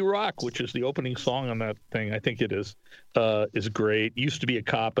Let There Be Rock, which is the opening song on that thing, I think it is great. Used to Be a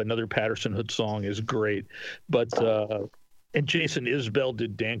Cop, another Patterson Hood song, is great. But and Jason Isbell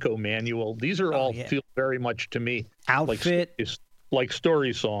did Danko Manuel. These are all feel very much to me Outfit, like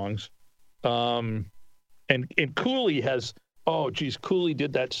story songs. And Cooley has, Cooley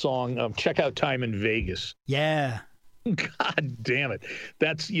did that song, Check Out Time in Vegas. Yeah. God damn it.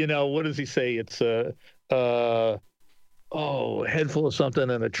 That's, what does he say? It's a head full of something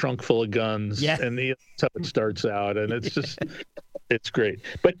and a trunk full of guns. Yeah. And that's how it starts out. And it's just, it's great.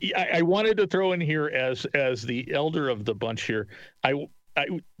 But I wanted to throw in here as the elder of the bunch here,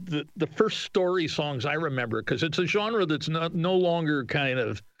 the first story songs I remember, because it's a genre that's no longer kind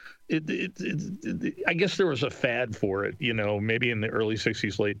of, I guess there was a fad for it, maybe in the early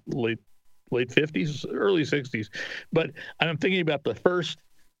 60s, late 50s, early 60s. But I'm thinking about the first,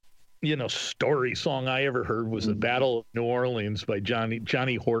 story song I ever heard was The Battle of New Orleans by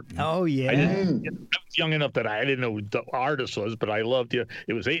Johnny Horton. Oh, yeah. I was young enough that I didn't know who the artist was, but I loved it.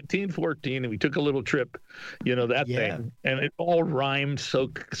 It was 1814, and we took a little trip, that thing. And it all rhymed,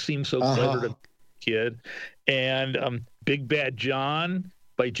 seemed so clever to a kid. And Big Bad John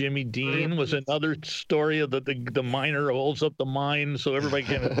by Jimmy Dean was another story of the miner holds up the mine so everybody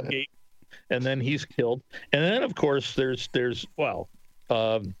can escape, and then he's killed. And then, of course, there's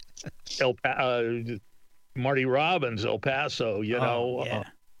Marty Robbins, El Paso, the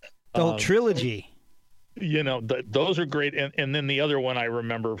whole trilogy. Those are great. And then the other one I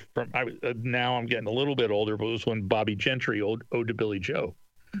remember now I'm getting a little bit older, but it was when Bobby Gentry owed to Billy Joe.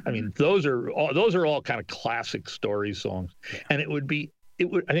 I mean, those are all kind of classic story songs. And I think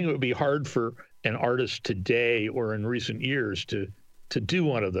it would be hard for an artist today or in recent years to do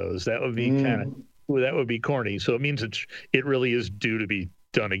one of those. That would be that would be corny. So it means it really is due to be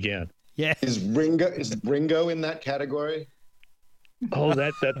done again. Yeah. Is Ringo in that category? Oh,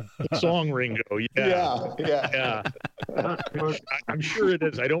 that song Ringo. Yeah. I'm sure it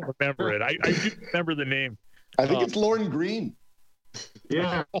is. I don't remember it. I do remember the name. I think it's Lauren Green.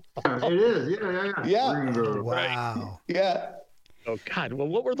 Yeah, it is. Yeah. Ringo. Wow. Right. Yeah. Oh God! Well,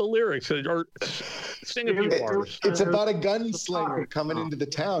 what were the lyrics? Or sing a few bars. It's about a gunslinger coming into the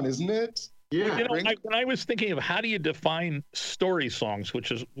town, isn't it? Yeah. When I was thinking of how do you define story songs,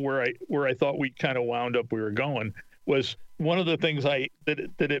 which is where I thought we kind of wound up we were going, was one of the things that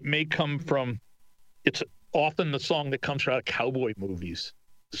it may come from. It's often the song that comes out of cowboy movies.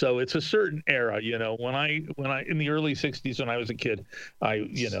 So it's a certain era, When I in the early '60s when I was a kid,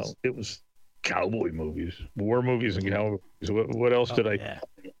 it was cowboy movies, war movies, and cowboy movies. What else did I?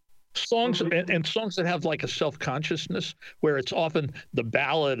 Songs and songs that have like a self-consciousness, where it's often the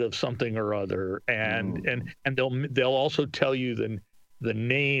ballad of something or other, and they'll also tell you the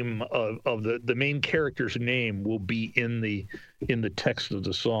name of the main character's name will be in the text of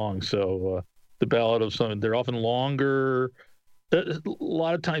the song. So the ballad of something, they're often longer. A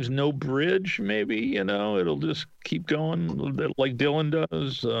lot of times no bridge, maybe, it'll just keep going like Dylan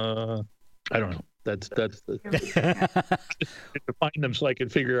does. I don't know. That's the to find them so I can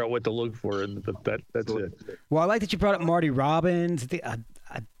figure out what to look for, and that's it. Well, I like that you brought up Marty Robbins.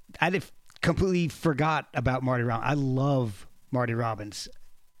 I completely forgot about Marty Robbins. I love Marty Robbins.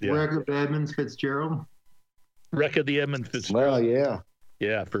 Yeah. Wreck of Edmund Fitzgerald. Wreck of the Edmund Fitzgerald. Well, yeah.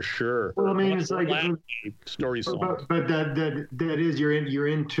 Yeah, for sure. Well, I mean, it's like story songs. But that is you're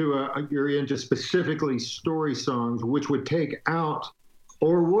into specifically story songs, which would take out,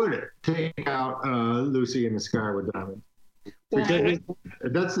 or would it take out Lucy in the Sky with Diamonds?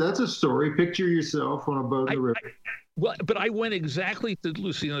 That's a story. Picture yourself on a boat in the river. Well, but I went exactly to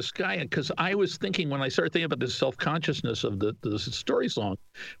Lucy in the Sky because I was thinking, when I started thinking about the self-consciousness of the story song,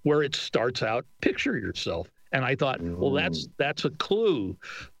 where it starts out, picture yourself. And I thought, well, that's a clue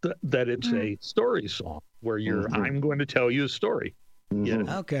that it's a story song where I'm going to tell you a story. Yeah.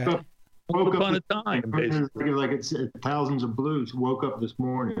 Okay. Woke upon up a time, basically. Like it's Thousands of Blues. Woke up this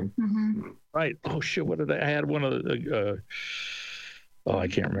morning. Right. Oh shit! What did I had one of the? I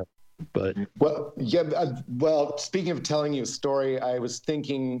can't remember. But well, yeah. Well, speaking of telling you a story, I was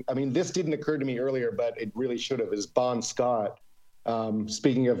thinking. I mean, this didn't occur to me earlier, but it really should have. Is Bon Scott?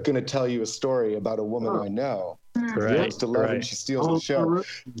 Speaking of going to tell you a story about a woman I know. Right. She goes to love and she steals the show.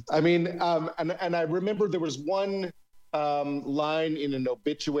 I mean, and I remember there was one line in an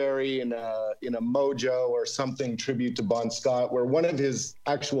obituary in a Mojo or something tribute to Bon Scott, where one of his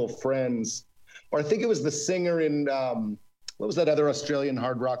actual friends, or I think it was the singer in what was that other Australian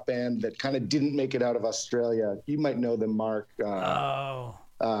hard rock band that kind of didn't make it out of Australia? You might know them, Mark.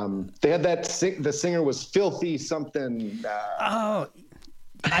 They had the singer was Filthy something.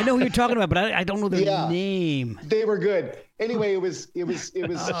 I know who you're talking about, but I don't know their name. They were good. Anyway, it was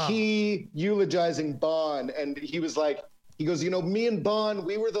he eulogizing Bon, and he was like, he goes, me and Bon,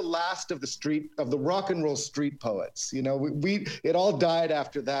 we were the last of the rock and roll street poets. It all died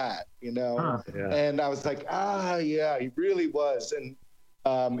after that. And I was like, yeah, he really was, and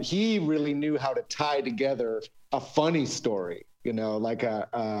he really knew how to tie together a funny story. Like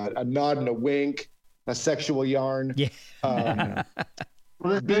a nod and a wink, a sexual yarn. Yeah.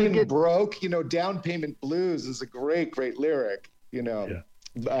 Being broke, Down Payment Blues is a great lyric,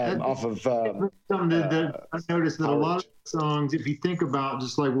 off of. Something that I noticed that a lot of songs, if you think about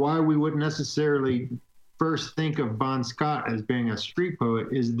just like why we wouldn't necessarily first think of Bon Scott as being a street poet,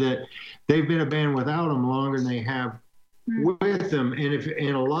 is that they've been a band without him longer than they have with them. And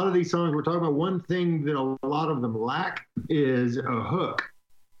in a lot of these songs we're talking about, one thing that a lot of them lack is a hook.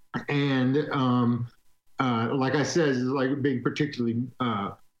 And like I said, it's like being particularly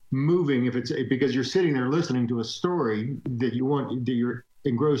moving if it's because you're sitting there listening to a story that you're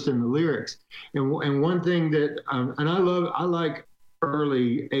engrossed in the lyrics. And one thing that and I like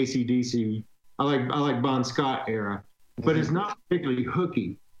early AC/DC. I like Bon Scott era, but it's not particularly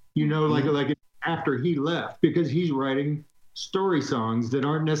hooky. Like after he left, because he's writing story songs that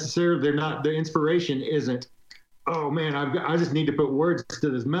aren't necessarily, the inspiration isn't, oh man, I just need to put words to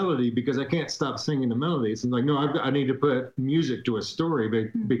this melody because I can't stop singing the melody. It's like, no, I need to put music to a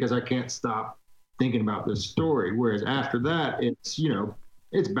story because I can't stop thinking about this story. Whereas after that, it's,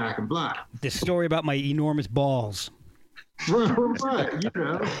 it's Back in Black. This story about my enormous balls. Right.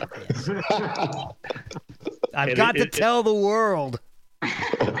 I've got to tell the world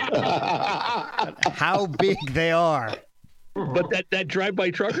how big they are. But that Drive-By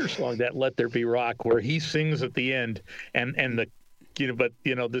Trucker song, that Let There Be Rock, where he sings at the end, and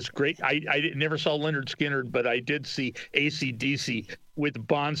this great, I never saw Lynyrd Skynyrd, but I did see AC/DC with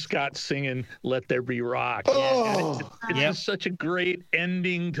Bon Scott singing Let There Be Rock. Oh, it's just such a great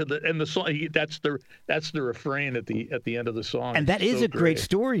ending to the song. That's the refrain at the end of the song. And that is a great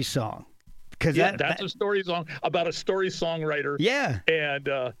story song. That's a story song about a story songwriter. Yeah. And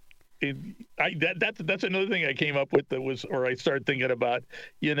that's another thing I came up with I started thinking about,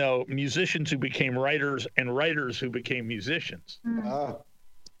 musicians who became writers and writers who became musicians.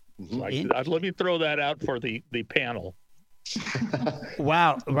 Let me throw that out for the panel.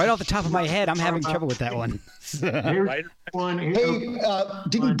 Wow. Right off the top of my head, I'm having trouble with that one. Hey,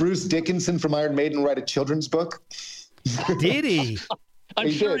 didn't Bruce Dickinson from Iron Maiden write a children's book? Did he? I'm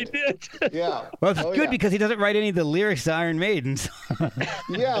sure he did. Yeah. Well, it's good because he doesn't write any of the lyrics to Iron Maidens.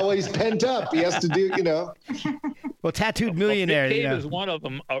 Yeah, well, he's pent up. He has to do, Well, Tattooed Millionaire. Nick Cave is one of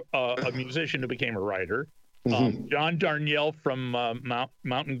them, a musician who became a writer. John Darnielle from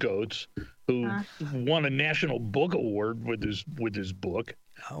Mountain Goats, who won a National Book Award with his book.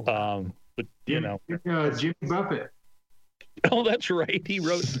 Oh, wow. But Jimmy Buffett. Oh, that's right. He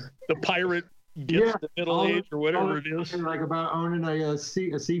wrote The Pirate Gets the Middle Age or whatever it is. Like about owning a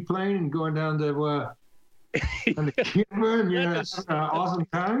seaplane and going down to And Cuba, and you're having an awesome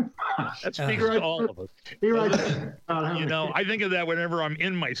time. That speaks to all of us. He writes, You know, I think of that whenever I'm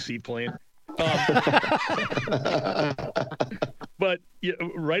in my seaplane. But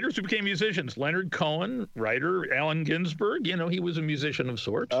writers who became musicians, Leonard Cohen, writer, Allen Ginsberg, you know, he was a musician of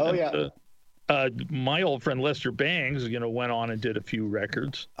sorts. Oh, and, yeah. My old friend Lester Bangs, you know, went on and did a few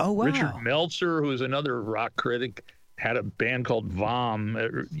records. Oh, wow. Richard Meltzer, who is another rock critic, had a band called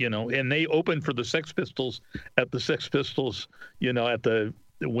Vom, you know, and they opened for the Sex Pistols at the Sex Pistols, you know, at the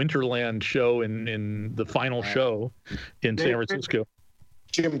Winterland show in the final show in San Francisco.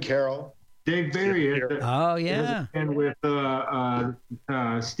 Jim Carroll. Dave Barry. Oh, yeah. And with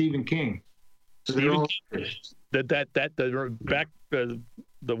Stephen King. Stephen King.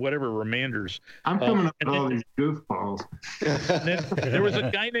 The whatever remainders. I'm coming up with all these goofballs. There was a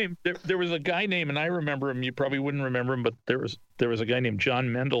guy named, and I remember him. You probably wouldn't remember him, but there was a guy named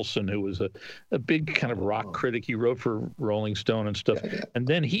John Mendelsohn who was a big kind of rock critic. He wrote for Rolling Stone and stuff. Yeah. And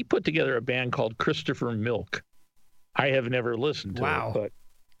then he put together a band called Christopher Milk. I have never listened to it, but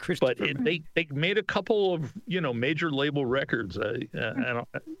they made a couple of, you know, major label records.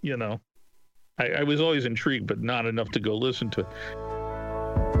 You know, I was always intrigued, but not enough to go listen to it.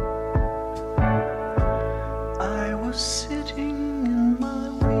 I was sitting in my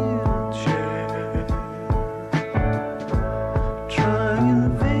wheelchair, trying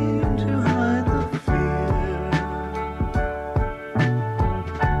in vain to hide the fear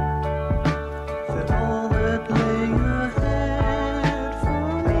that all that lay ahead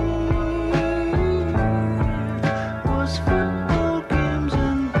for me was football games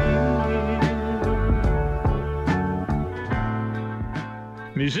and beer.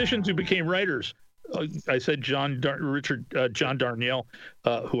 Musicians who became writers. I said John Darnielle,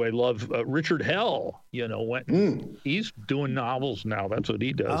 who I love. Richard Hell, you know, he's doing novels now. That's what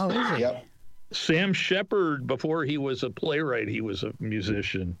he does. Oh, is he? Yep. Sam Shepard, before he was a playwright, he was a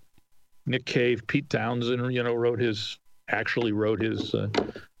musician. Nick Cave, Pete Townsend, you know, wrote his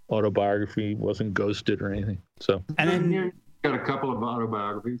autobiography. Wasn't ghosted or anything. So. And then you got a couple of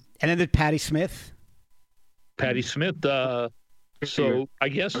autobiographies. And then there's Patti Smith. So I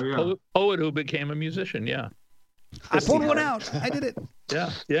guess poet who became a musician, yeah. I pulled one out. I did it.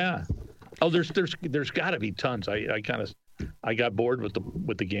 Yeah. Oh, there's got to be tons. I got bored with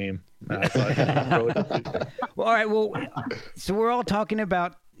the game. I thought, well, all right. Well, so we're all talking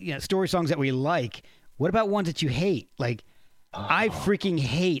about, you know, story songs that we like. What about ones that you hate? Like, I freaking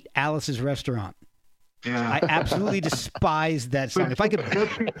hate Alice's Restaurant. Yeah. I absolutely despise that song. If I could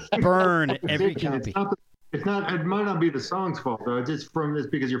burn every copy. It might not be the song's fault though. It's just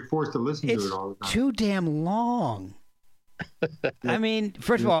because you're forced to listen to it all the time. It's too damn long. I mean,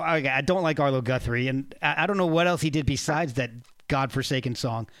 first of all, I don't like Arlo Guthrie, and I don't know what else he did besides that godforsaken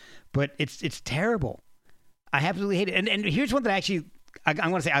song, but it's terrible. I absolutely hate it. And here's one that I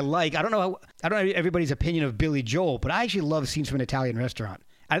want to say I like. I don't know everybody's opinion of Billy Joel, but I actually love Scenes from an Italian Restaurant.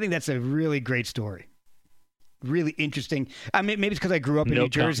 I think that's a really great story. Really interesting. I mean, maybe it's because I grew up in New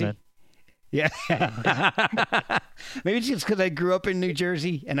Jersey. Comment. Yeah. Maybe it's just because I grew up in New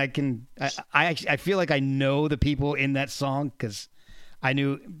Jersey and I feel like I know the people in that song because I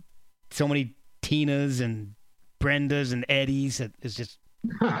knew so many Tinas and Brendas and Eddies. It's just,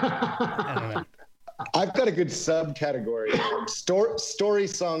 I don't know. I've got a good subcategory. Story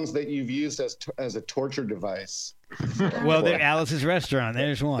songs that you've used as a torture device. Well, Alice's Restaurant.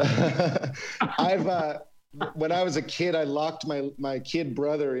 There's one. When I was a kid, I locked my kid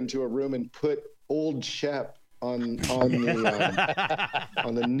brother into a room and put Old Shep on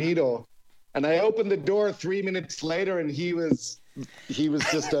the needle, and I opened the door 3 minutes later, and he was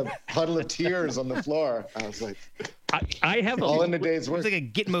just a puddle of tears on the floor. I was like, I have all in a day's work. It's like a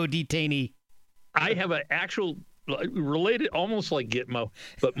Gitmo detainee. I have an actual related, almost like Gitmo,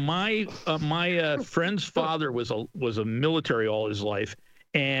 but my friend's father was a military all his life.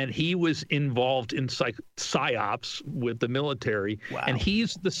 And he was involved in psyops with the military, wow. And he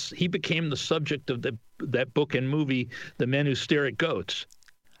became the subject of that book and movie, The Men Who Stare at Goats.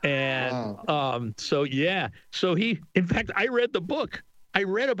 And wow. So in fact, I read the book. I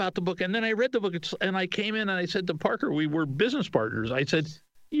read about the book, and then I read the book, and I came in and I said to Parker, we were business partners. I said,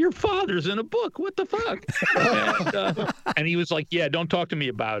 your father's in a book. What the fuck? And he was like, yeah, don't talk to me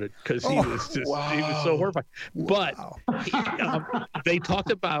about it, because he was so horrified. But they talked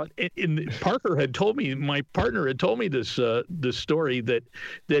about Parker had told me, my partner had told me this story that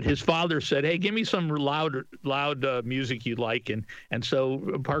his father said, hey, give me some loud music you like. And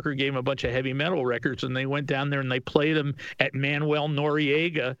so Parker gave him a bunch of heavy metal records, and they went down there and they played them at Manuel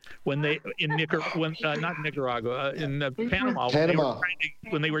Noriega in Panama.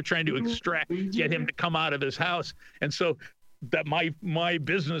 when they were trying to get him to come out of his house. And so that my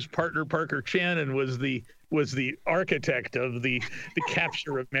business partner, Parker Shannon, was the architect of the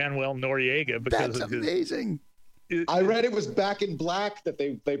capture of Manuel Noriega. Because that's amazing. I read it was Back in Black that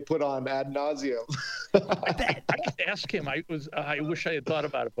they put on ad nauseum. I could ask him. I wish I had thought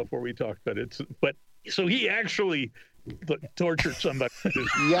about it before we talked, but so he actually tortured somebody.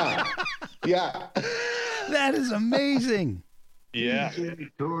 Yeah. That is amazing. Yeah.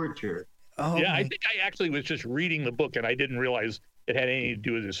 Torture. Oh, yeah, I think I actually was just reading the book and I didn't realize it had anything to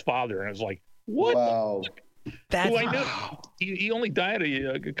do with his father. And I was like, what? Wow. That's, who I know. He only died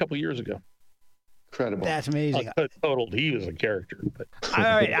a couple years ago. Incredible. That's amazing. Totaled, he was a character. But. All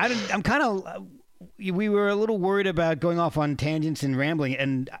right, I'm kind of. We were a little worried about going off on tangents and rambling,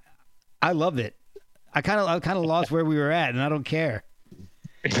 and I loved it. I kind of lost where we were at, and I don't care.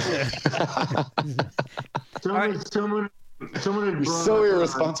 Someone had brought so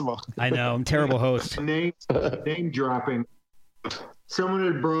irresponsible. I know. I'm a terrible host. Name dropping. Someone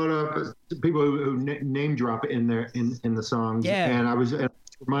had brought up people who name drop in the songs. Yeah. And I was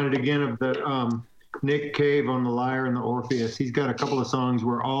reminded again of the Nick Cave on The Lyre and the Orpheus. He's got a couple of songs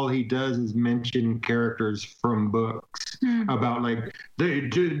where all he does is mention characters from books about like they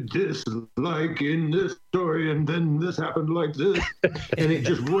did this like in this story and then this happened like this, and it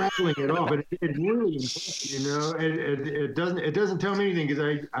just rattling it off, and it really, it doesn't tell me anything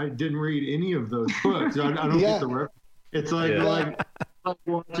because I didn't read any of those books. I don't get the reference. It's like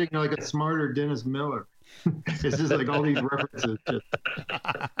watching like a smarter Dennis Miller. It's just like all these references.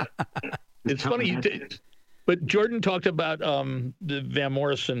 It's funny you did, but Jordan talked about the Van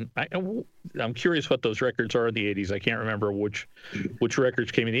Morrison. I'm curious what those records are in the 80s. I can't remember which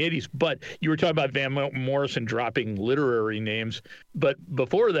records came in the 80s, but you were talking about Van Morrison dropping literary names. But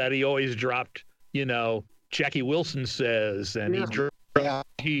before that, he always dropped, Jackie Wilson Says, and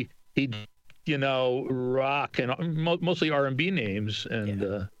he rock and mostly R&B names.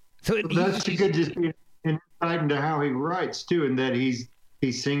 And so that's good just be an insight into how he writes too, and that he's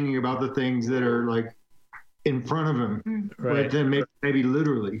singing about the things that are like in front of him, right? Then maybe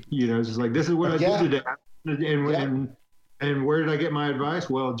literally, it's just like, this is what I did today, and where did I get my advice?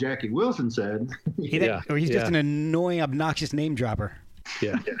 Well, Jackie Wilson said, or he's just an annoying, obnoxious name dropper.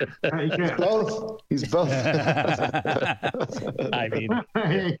 Yeah, He's both. I mean,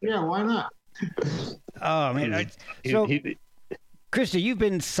 yeah, why not? Oh man, so Krista, you've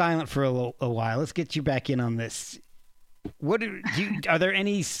been silent for a while. Let's get you back in on this. Are there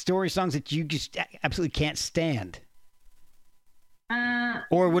any story songs that you just absolutely can't stand,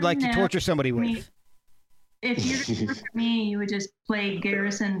 or would like to torture somebody with? I mean, if you're to torture me, you would just play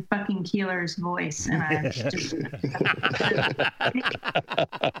Garrison fucking Keillor's voice, and I just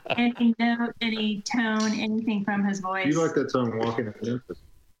any note, any tone, anything from his voice. You like that song "Walking in Memphis"?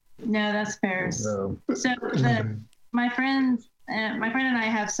 No, that's Paris. No. So my friend and I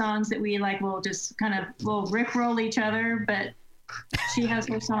have songs that we like. We'll just we'll rickroll each other, but she has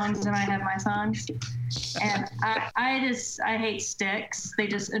her songs and I have my songs. And I hate sticks. They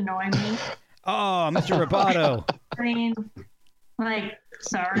just annoy me. Oh, Mr. Roboto. I mean, like,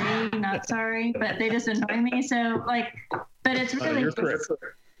 sorry, not sorry, but they just annoy me. So but it's really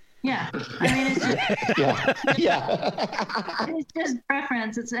yeah. I mean, it's just it's just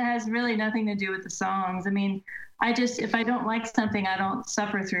preference. It has really nothing to do with the songs. I mean, if I don't like something, I don't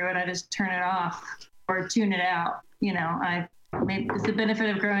suffer through it. I just turn it off or tune it out. It's the benefit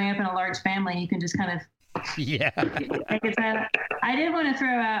of growing up in a large family. You can just kind of I did want to throw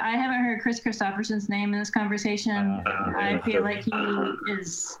out. I haven't heard Chris Christopherson's name in this conversation. I feel like he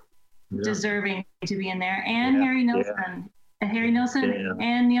is deserving to be in there, and Harry Nilsson. Harry Nilsson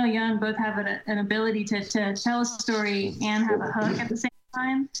and Neil Young both have an ability to tell a story and have a hook at the same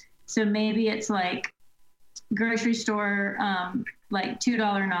time. So maybe it's like grocery store, like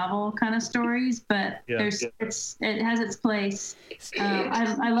 $2 novel kind of stories, but it has its place.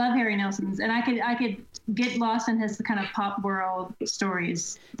 I love Harry Nilsson's, and I could get lost in his kind of pop world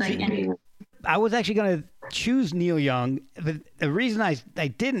stories. I was actually going to choose Neil Young. The reason I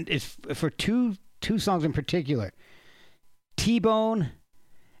didn't is for two songs in particular. T-Bone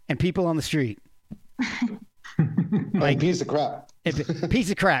and People on the Street. Like piece of crap. Piece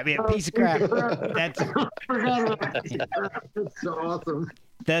of crap. Yeah, piece of crap. That's so awesome.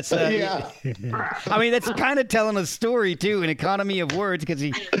 That's I mean, that's kind of telling a story too, an economy of words, because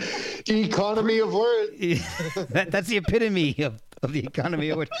economy of words. That's the epitome of the economy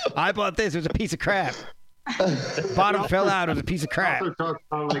of words. I bought this. It was a piece of crap. Bottom fell out. It was a piece of crap. Also talk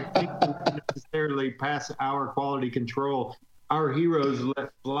about like things that necessarily pass our quality control. Our heroes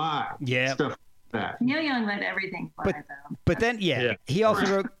let fly. Yeah. Stuff that. Neil Young let everything fly, though. But then, he also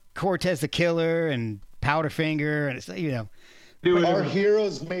wrote Cortez the Killer and Powderfinger, and it's, you know. Our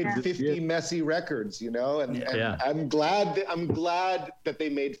heroes made 50 messy records, you know, and I'm glad that they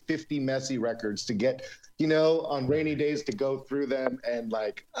made 50 messy records to get, you know, on rainy days to go through them and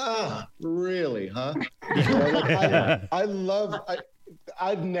like, really, huh? You know, like,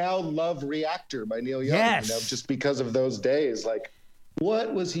 I now love Reactor by Neil Young, you know, just because of those days. Like,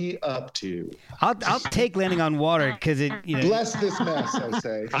 what was he up to? I'll take Landing on Water because it, you know. Bless this mess, I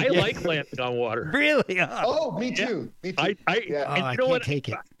say. I like Landing on Water. Really? Oh, me too. Me too. And you I know can't what? take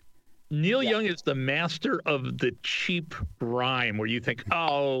it. Neil Young is the master of the cheap rhyme where you think,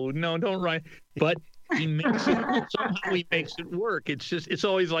 oh, no, don't rhyme. But he makes it, somehow he makes it work. It's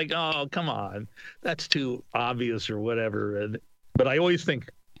always like, oh, come on. That's too obvious or whatever. But I always think,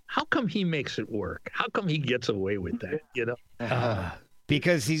 how come he makes it work? How come he gets away with that? You know?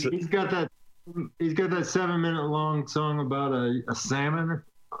 Because he's got that 7-minute long song about a salmon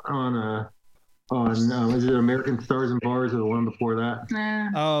on is it American Stars and Bars or the one before that?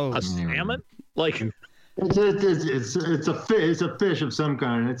 A salmon? Like it's a fish of some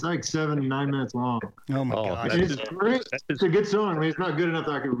kind. It's like 7-9 minutes long. Oh my god! It's great. It's a good song. I mean, it's not good enough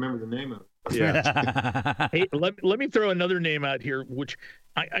that I can remember the name of it. Yeah. Hey, let me throw another name out here, which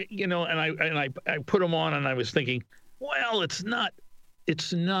I you know, and I put them on, and I was thinking, well, it's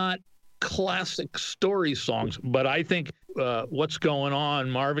not classic story songs, but I think What's Going On,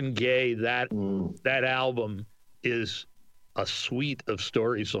 Marvin Gaye, that album is a suite of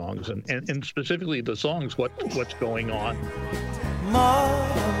story songs, and specifically the songs What's Going On.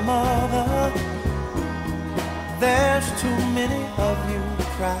 Mother, there's too many of you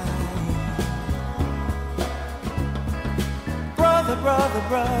crying. Brother,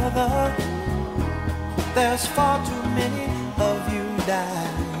 there's far too many of you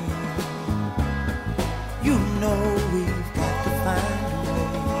dying. You know we've got to find a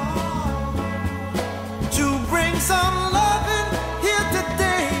way to bring some loving here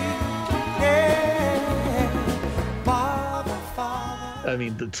today. Yeah. Father. I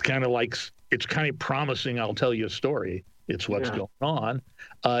mean, it's kind of promising. I'll tell you a story. It's what's going on.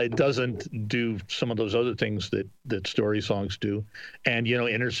 It doesn't do some of those other things that story songs do. And, you know,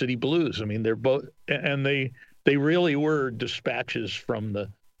 Inner City Blues. I mean, they're both, and they really were dispatches from the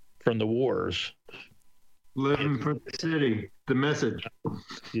wars. Living for the city, the message.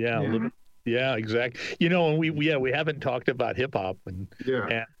 Yeah, exactly. You know, and we haven't talked about hip hop and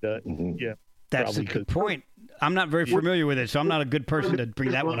that's a good point. I'm not very familiar with it, so I'm not a good person to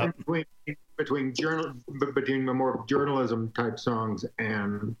bring that one up. Between more journalism type songs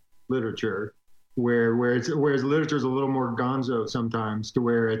and literature, whereas literature is a little more gonzo sometimes, to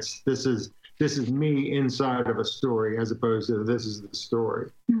where this is me inside of a story as opposed to this is the story.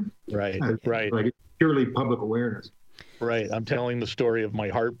 Right. Like it's purely public awareness. Right. I'm telling the story of my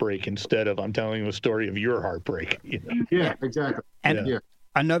heartbreak instead of I'm telling the story of your heartbreak. You know? Yeah, exactly. And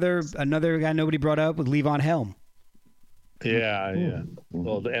another guy nobody brought up was Levon Helm. Yeah.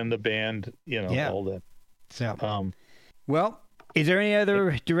 Well, and the band, you know, all that. So, well, is there any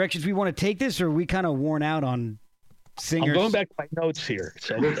other directions we want to take this, or are we kind of worn out on singers? I'm going back to my notes here.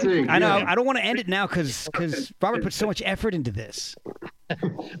 So. I know. I don't want to end it now because Robert put so much effort into this.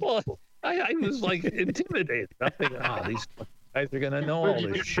 Well, I was like intimidated. I'm thinking, these guys are going to know all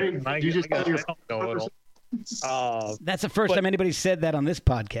this shit. I don't know it all. That's the first time anybody said that on this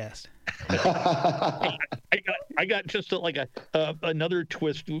podcast. I got just another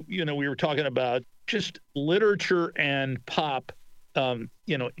twist. You know, we were talking about just literature and pop,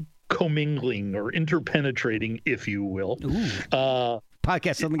 you know, commingling or interpenetrating, if you will.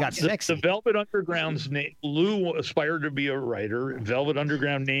 Podcast suddenly got sexy. The Velvet Underground's name, Lou aspired to be a writer. Velvet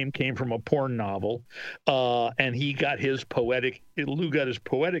Underground name came from a porn novel, and Lou got his poetic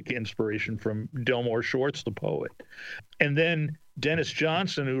inspiration from Delmore Schwartz, the poet. And then Dennis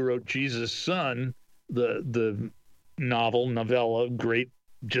Johnson, who wrote Jesus' Son, the novella, great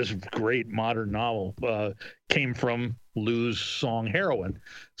modern novel, came from Lou's song Heroin.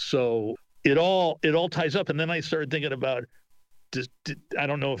 So it all ties up. And then I started thinking about, I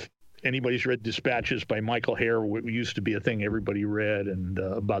don't know if anybody's read Dispatches by Michael Hare, what used to be a thing everybody read, and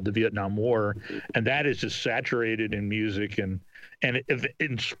about the Vietnam War, and that is just saturated in music, and it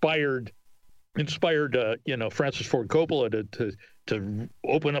inspired you know, Francis Ford Coppola to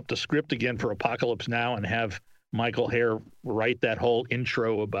open up the script again for Apocalypse Now and have Michael Hare write that whole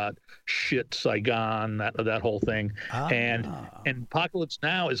intro about shit Saigon, that whole thing, and Apocalypse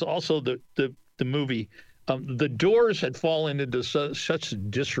Now is also the movie. The Doors had fallen into such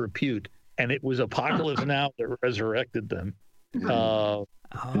disrepute, and it was Apocalypse Now that resurrected them.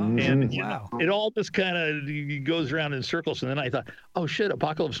 And it all just kind of goes around in circles. And then I thought, oh shit,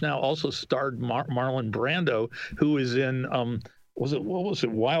 Apocalypse Now also starred Marlon Brando, who is in what was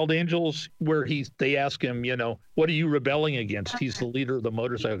it, Wild Angels, where they ask him, what are you rebelling against? He's the leader of the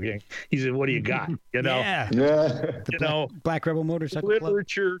motorcycle gang. He said, what do you got? Yeah. Black Rebel Motorcycle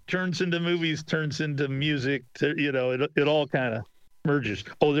literature turns into movies, turns into music. It all kind of merges.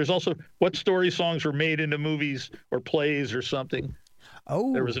 Oh, there's also what story songs were made into movies or plays or something.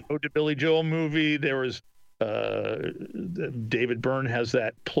 Oh, there was an Ode to Billy Joel movie. There was David Byrne has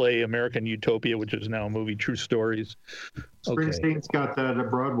that play American Utopia, which is now a movie, True Stories. Springsteen's got that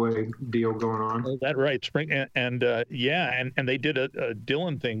Broadway deal going on. Oh, that's right. And they did a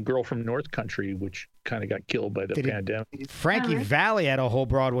Dylan thing, Girl from North Country, which kind of got killed by the pandemic. Frankie Valli had a whole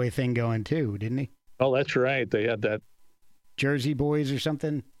Broadway thing going too, didn't he? Oh, that's right. They had that Jersey Boys or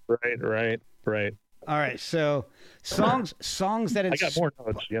something. Right. All right, so songs that I got more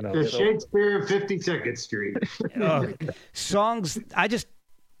notes, The Shakespeare of 52nd Street. Songs. I just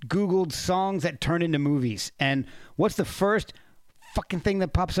Googled songs that turn into movies, and what's the first fucking thing that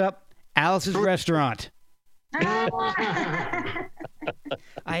pops up? Alice's Restaurant. I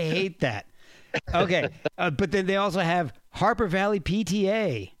hate that. Okay, but then they also have Harper Valley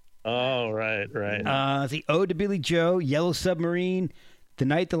PTA. Oh, right. The Ode to Billy Joe, Yellow Submarine, The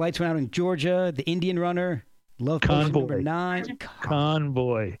Night the Lights Went Out in Georgia, The Indian Runner, Love Potion number 9.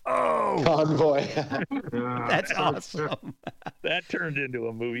 Convoy. Oh! Convoy. That's awesome. That turned into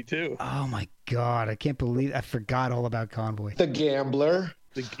a movie, too. Oh, my God. I can't believe I forgot all about Convoy. The Gambler.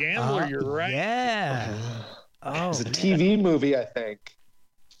 The Gambler, you're right. Yeah. It was a TV movie, I think.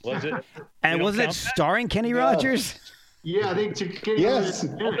 Was it? And wasn't it starring Kenny Rogers? Yeah, I think Kenny Yes.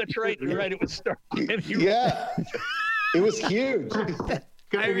 Rogers. Oh, that's right. You're right. It was starring Kenny Rogers. Yeah. It was huge.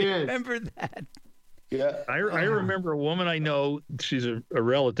 I remember that. Yeah. I remember a woman I know, she's a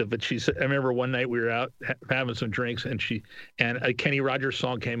relative, but she said, I remember one night we were out having some drinks and a Kenny Rogers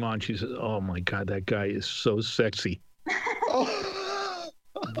song came on. She said, oh my God, that guy is so sexy.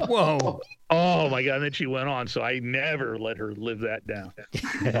 Whoa. Oh my God. And then she went on. So I never let her live that down.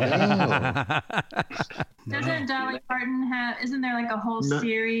 Doesn't Dolly Parton isn't there like a whole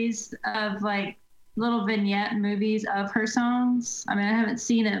series of like little vignette movies of her songs? I mean, I haven't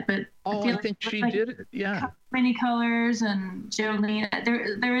seen it, but I think she did it. Yeah. Many Colors and Jolene.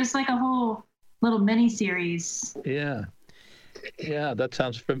 There is like a whole little mini series. Yeah. Yeah, that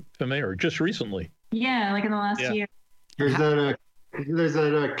sounds familiar. Just recently. Yeah, like in the last year. There's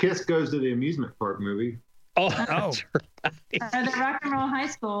that Kiss Goes to the Amusement Park movie. Oh, that's right. The Rock and Roll High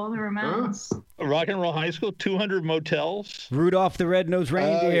School, the Ramones. Rock and Roll High School, 200 Motels. Rudolph the Red-Nosed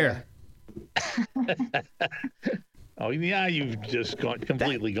Reindeer. Oh, yeah, you've just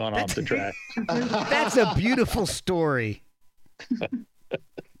completely gone off the track. That's a beautiful story.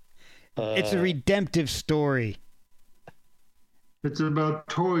 It's a redemptive story. It's about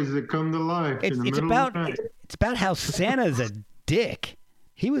toys that come to life in the middle of the night. It's about how Santa's a dick.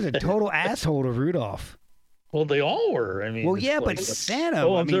 He was a total asshole to Rudolph. Well, they all were. I mean, well, yeah, but Santa.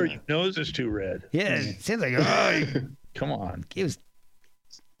 Oh, I'm sorry, your nose is too red. Yeah, it sounds like, oh, come on. It's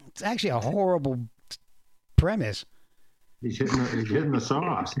actually a horrible premise. He's hitting the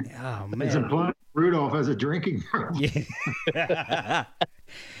sauce. Oh man, he's implying Rudolph as a drinking problem. Yeah.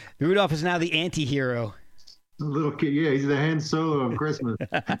 Rudolph is now the anti-hero. Little kid, yeah, he's the Han Solo of Christmas.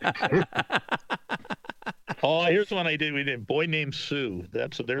 Oh, here's one I did. We did Boy Named Sue.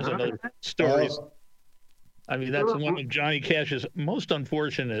 There's another story. I mean, that's one of Johnny Cash's most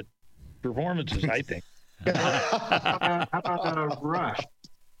unfortunate performances, I think. How about Rush?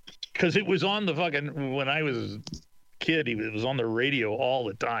 Because it was on the fucking, when I was a kid, it was on the radio all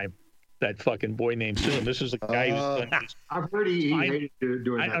the time. That fucking Boy Named Sue. And this is the guy who's done. I've heard he hated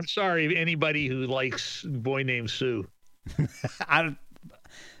doing that. I'm sorry, anybody who likes Boy Named Sue. I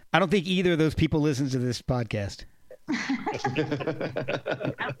don't think either of those people listens to this podcast.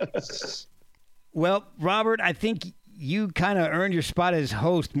 Well, Robert, I think you kind of earned your spot as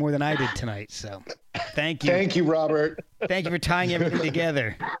host more than I did tonight. So thank you. Thank you, Robert. Thank you for tying everything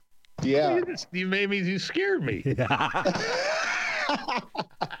together. Yeah. You scared me.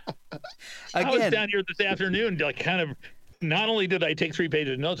 Again, I was down here this afternoon, like kind of, not only did I take 3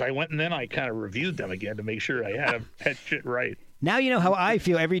 pages of notes, I went and then I kind of reviewed them again to make sure I had shit right. Now you know how I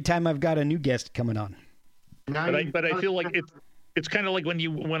feel every time I've got a new guest coming on. But I feel like it's kind of like when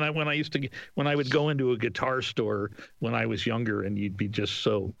I would go into a guitar store when I was younger, and you'd be just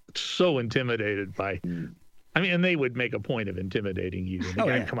so intimidated by. I mean, and they would make a point of intimidating you. And the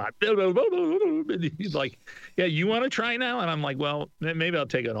guy would come out, and he's like, "Yeah, you want to try now?" And I'm like, "Well, maybe I'll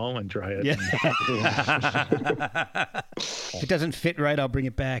take it home and try it." Yeah. If it doesn't fit right, I'll bring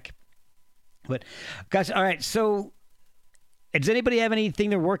it back. But guys, all right. So, does anybody have anything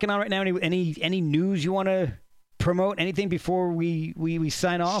they're working on right now? Any news you want to promote? Anything before we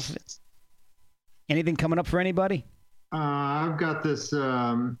sign off? Anything coming up for anybody? I've got this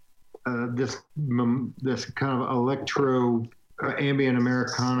this kind of electro ambient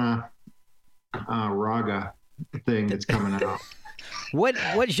Americana raga thing that's coming out. What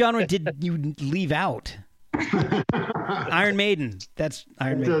genre did you leave out? Iron Maiden. That's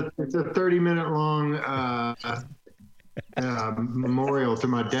Iron Maiden. It's a 30-minute long memorial to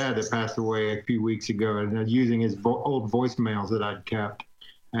my dad that passed away a few weeks ago, and I was using his old voicemails that I'd kept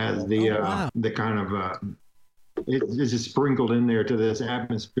as the kind of it's just sprinkled in there to this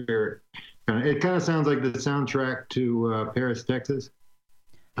atmosphere. It kind of sounds like the soundtrack to Paris, Texas.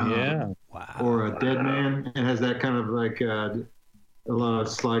 Or a Dead Man. It has that kind of like a lot of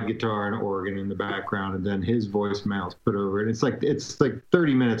slide guitar and organ in the background, and then his voicemails put over it. It's like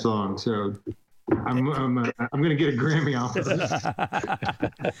 30 minutes long. So I'm gonna get a Grammy off of this.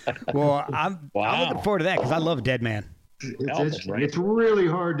 Well, I'm looking forward to that because I love Dead Man. It's really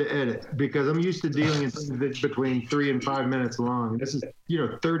hard to edit because I'm used to dealing in things that's between 3 and 5 minutes long. This is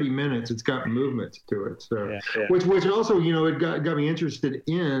 30 minutes. It's got movements to it. So which also it got me interested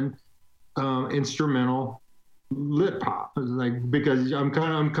in instrumental lit pop, like, because I'm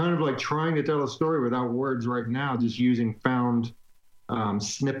kind of like trying to tell a story without words right now, just using found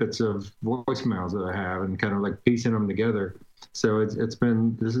snippets of voicemails that I have and kind of like piecing them together. So this has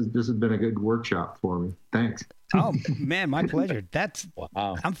been a good workshop for me. Thanks. Oh man, my pleasure. That's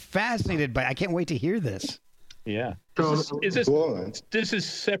wow. I'm fascinated by. I can't wait to hear this. Yeah. So this is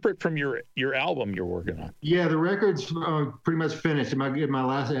separate from your album you're working on? Yeah, the record's pretty much finished. I get my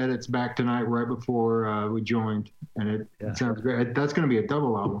last edits back tonight, right before we joined, and it sounds great. That's going to be a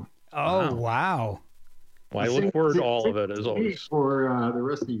double album. Oh wow. Well, I look forward to all of it as always. For the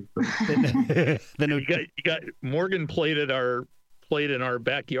rest of you. You got Morgan played in our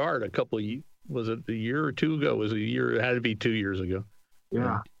backyard a couple of was it a year or two ago? It had to be 2 years ago.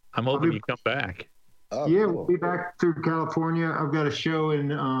 Yeah. I'm hoping you come back. Oh, yeah, cool. We'll be back through California. I've got a show in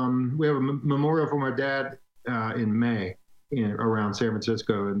we have a memorial for my dad in May around San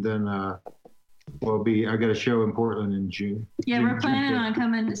Francisco, and then I got a show in Portland in June. Yeah, we're planning on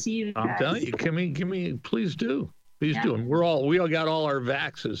coming to see you guys. I'm telling you, give me, please do. Please do. And we all got all our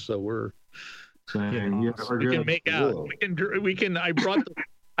vaxes, so we're we can make out. We can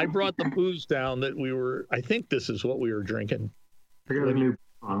I brought the booze down that I think this is what we were drinking. I got a new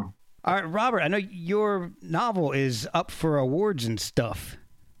song. All right, Robert, I know your novel is up for awards and stuff.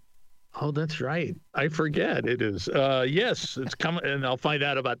 Oh, that's right. I forget. It is. Yes, it's coming, and I'll find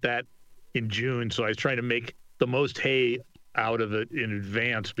out about that in June. So I was trying to make the most hay out of it in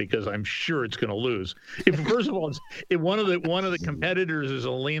advance because I'm sure it's going to lose. First of all, one of the competitors is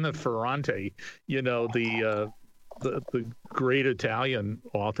Elena Ferrante, the great Italian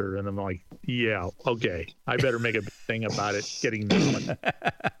author, and I'm like, yeah, okay, I better make a big thing about it getting this one.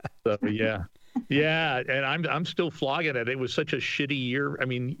 So yeah, and I'm still flogging it. It was such a shitty year. I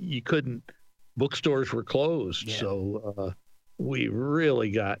mean, you couldn't. Bookstores were closed, so we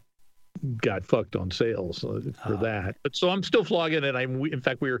really got fucked on sales for that. But so I'm still flogging it. In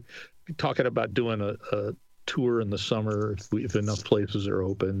fact, we were talking about doing a tour in the summer if enough places are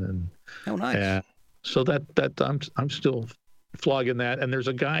open. And oh, nice. So that I'm still flogging that. And there's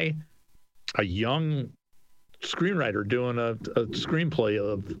a young screenwriter doing a screenplay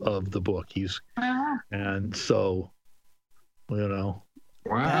of the book. And so, wow,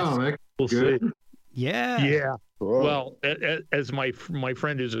 we'll see. Yeah. Whoa. Well, as my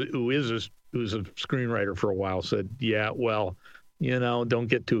friend who's a screenwriter for a while said, don't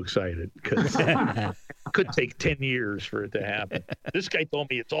get too excited because it could take 10 years for it to happen. This guy told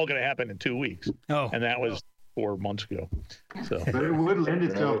me it's all going to happen in 2 weeks. Oh, and that was 4 months ago. So, but it would lend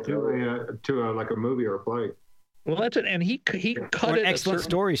itself to a like a movie or a play. Well, that's it. And he cut an excellent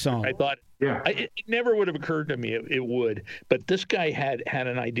story song. I thought, it never would have occurred to me it would, but this guy had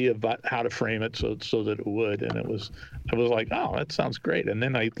an idea about how to frame it so that it would, and I was like, oh, that sounds great. And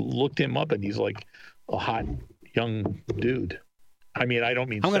then I looked him up, and he's like a hot young dude. I mean, I don't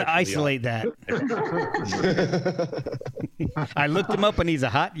mean. I'm going to isolate that. I looked him up, and he's a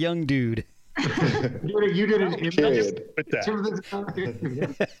hot young dude. You did an image with that.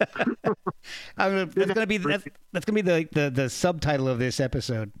 That's gonna be the subtitle of this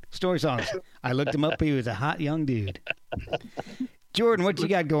episode. Story songs. I looked him up. He was a hot young dude. Jordan, what you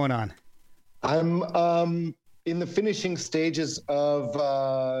got going on? I'm in the finishing stages of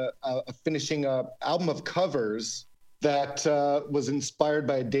finishing an album of covers that was inspired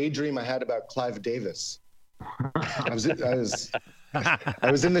by a daydream I had about Clive Davis. I was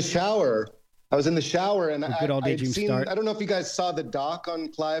in the shower. I was in the shower, and I don't know if you guys saw the doc on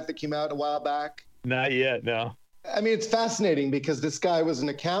Clive that came out a while back. Not yet, no. I mean, it's fascinating because this guy was an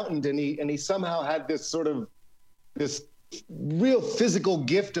accountant, and he somehow had this real physical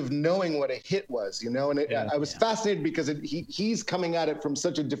gift of knowing what a hit was, and I was fascinated because he's coming at it from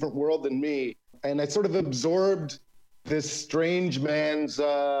such a different world than me, and I sort of absorbed this strange man's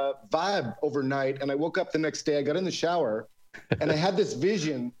vibe overnight. And I woke up the next day, I got in the shower, and I had this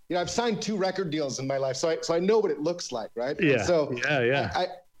vision. I've signed 2 record deals in my life, so I know what it looks like, right? Yeah.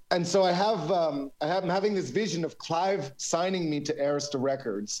 And so I'm having this vision of Clive signing me to Arista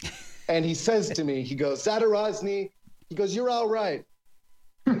Records, and he says to me, he goes, Zadorozny, he goes, you're all right.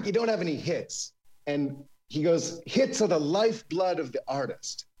 You don't have any hits. And he goes, hits are the lifeblood of the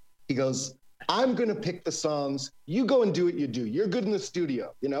artist. He goes, I'm going to pick the songs. You go and do what you do. You're good in the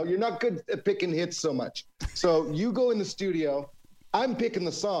studio. You're not good at picking hits so much. So you go in the studio. I'm picking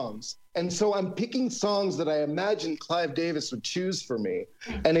the songs. And so I'm picking songs that I imagine Clive Davis would choose for me.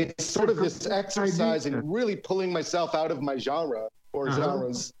 And it's sort of this exercise in really pulling myself out of my genre or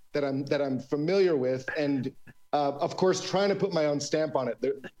genres that I'm familiar with. And of course, trying to put my own stamp on it.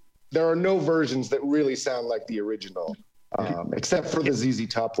 There are no versions that really sound like the original, except for the ZZ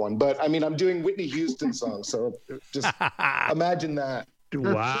Top one. But I mean, I'm doing Whitney Houston songs, so just imagine that.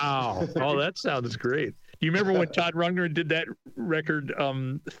 Wow. Oh, that sounds great. Do you remember when Todd Rundgren did that record,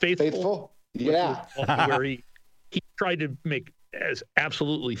 Faithful? Yeah. Where he tried to make as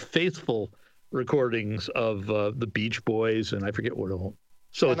absolutely faithful recordings of the Beach Boys, and I forget what all.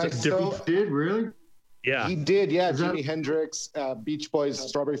 So and it's different. Did really? Yeah, he did. Yeah, Jimi Hendrix, Beach Boys,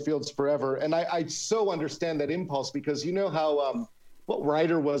 Strawberry Fields Forever, and I so understand that impulse because you know how what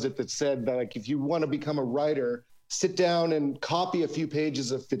writer was it that said that like if you want to become a writer, sit down and copy a few pages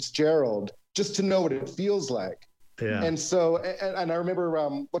of Fitzgerald just to know what it feels like. Yeah. And so, and I remember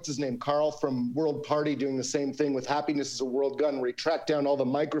what's his name, Carl from World Party, doing the same thing with Happiness Is a World Gun, where he tracked down all the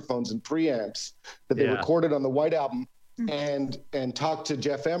microphones and preamps that they recorded on the White Album, and talked to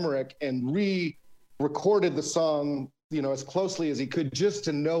Jeff Emmerich and recorded the song, as closely as he could, just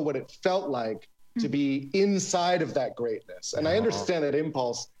to know what it felt like to be inside of that greatness. And I understand that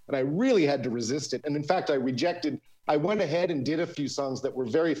impulse, and I really had to resist it. And in fact, I went ahead and did a few songs that were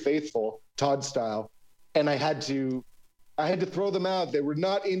very faithful, Todd style, and I had to throw them out. They were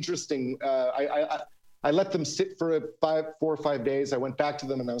not interesting. I let them sit for 4 or 5 days. I went back to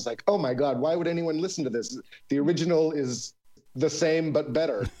them and I was like, oh my God, why would anyone listen to this? The original is the same, but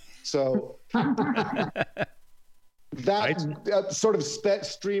better. So that sort of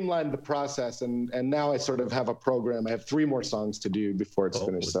streamlined the process, and now I sort of have a program. I have 3 more songs to do before it's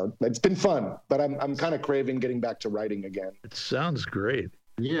finished. So it's been fun, but I'm kind of craving getting back to writing again. It sounds great.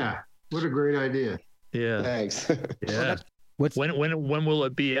 Yeah, what a great idea. Yeah, thanks. Yeah. When will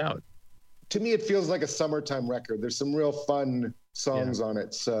it be out? To me, it feels like a summertime record. There's some real fun songs on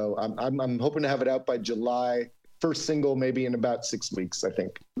it, so I'm hoping to have it out by July. First single maybe in about 6 weeks, I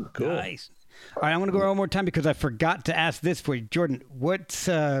think. Cool. Nice. All right, I'm going to go one more time because I forgot to ask this for you. Jordan,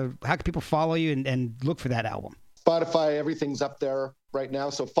 how can people follow you and look for that album? Spotify, everything's up there right now,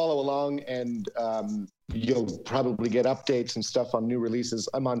 so follow along, and you'll probably get updates and stuff on new releases.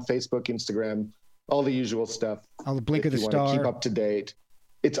 I'm on Facebook, Instagram, all the usual stuff. All the Blink of the Star. Keep up to date.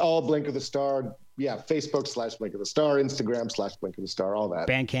 It's all Blink of the Star. Yeah, Facebook/Blink of the Star, Instagram/Blink of the Star, all that.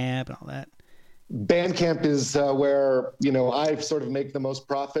 Bandcamp and all that. Bandcamp is where, I sort of make the most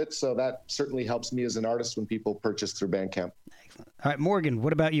profit. So that certainly helps me as an artist when people purchase through Bandcamp. Excellent. All right, Morgan,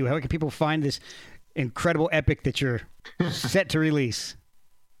 what about you? How can people find this incredible epic that you're set to release?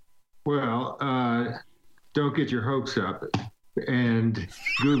 Well, don't get your hopes up and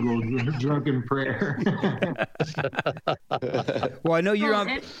Google Drunken Prayer. Well, I know you're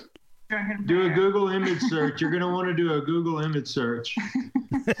on... Do a Google image search. You're going to want to do a Google image search.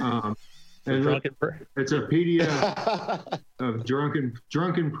 It's a PDF of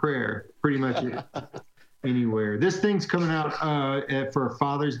drunken prayer, pretty much anywhere. This thing's coming out for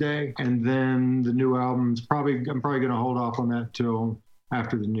Father's Day, and then the new album's I'm probably going to hold off on that till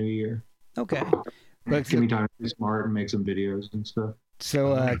after the new year. Okay. But give me time to be smart and make some videos and stuff.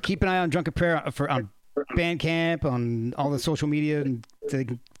 So keep an eye on Drunken Prayer on Bandcamp, on all the social media, and so they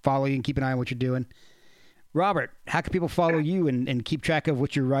can follow you and keep an eye on what you're doing. Robert, how can people follow you and keep track of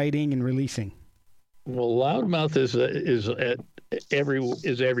what you're writing and releasing? Well, Loudmouth is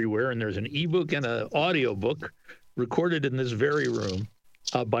everywhere, and there's an ebook and an audio book recorded in this very room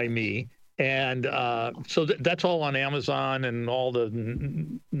by me. And so that's all on Amazon and all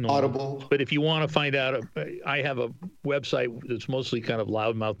the Audible. But if you want to find out, I have a website that's mostly kind of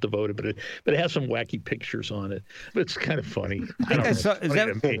loudmouth devoted, but it has some wacky pictures on it. But it's kind of funny. Is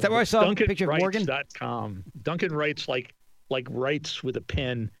that where I saw a picture of Morgan? DuncanWrites.com. Duncan writes like writes with a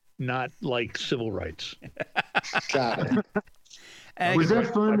pen, not like civil rights. Got it. Was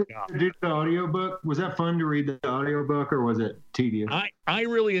that fun to do the audiobook? Was that fun to read the audiobook, or was it tedious? I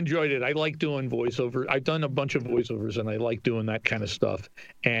really enjoyed it. I like doing voiceover. I've done a bunch of voiceovers, and I like doing that kind of stuff.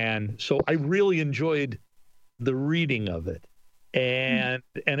 And so I really enjoyed the reading of it. And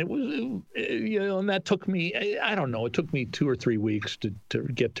it was, and that took me, I don't know, it took me 2 or 3 weeks to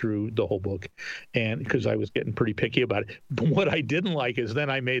get through the whole book, and because I was getting pretty picky about it. But what I didn't like is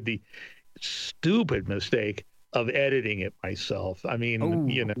then I made the stupid mistake of editing it myself. I mean,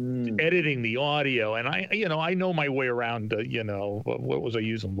 editing the audio, and I know my way around. What was I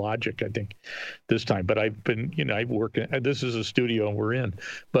using? Logic, I think, this time. But I've been, I've worked. This is a studio we're in,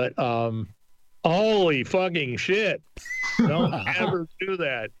 but holy fucking shit! Don't ever do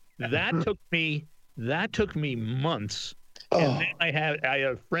that. That took me months. And then I had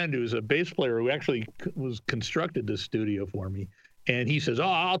a friend who's a bass player who actually was constructed this studio for me, and he says,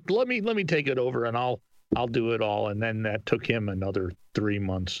 let me take it over, and I'll do it all. And then that took him another 3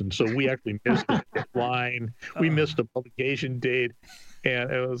 months. And so we actually missed the deadline. We missed the publication date. And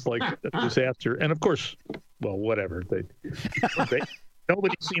it was like a disaster. And of course, well, whatever.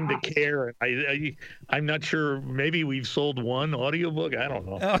 Nobody seemed to care. I'm not sure. Maybe we've sold one audiobook. I don't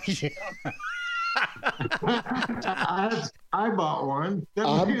know. Oh, yeah. I bought one.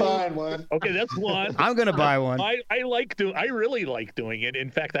 I'm buying one. Okay, that's one. I'm gonna buy one. I really like doing it.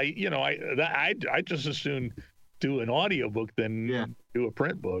 In fact, I just as soon do an audiobook than do a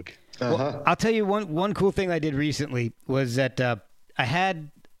print book. Well, I'll tell you one cool thing I did recently was that I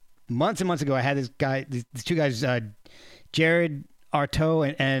had months and months ago. I had these two guys, Jared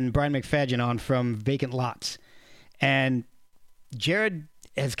Artaud and Brian McFadgen, on from Vacant Lots, and Jared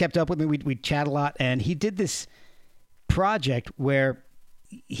has kept up with me. We chat a lot, and he did this project where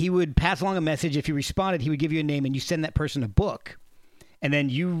he would pass along a message. If you responded, he would give you a name, and you send that person a book, and then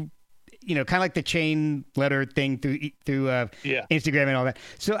you kind of like the chain letter thing through Instagram and all that.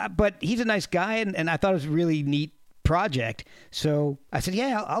 So, but he's a nice guy, and I thought it was a really neat project. So I said,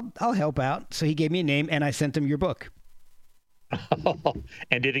 yeah, I'll help out. So he gave me a name, and I sent him your book.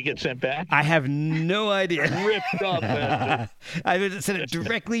 And did it get sent back? I have no idea. Ripped up. I sent it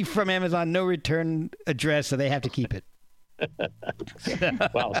directly from Amazon, no return address, so they have to keep it.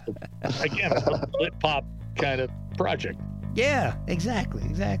 Wow. Again, a lit pop kind of project. Yeah, exactly.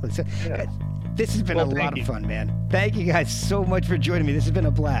 So this has been a lot of fun, man. Thank you guys so much for joining me. This has been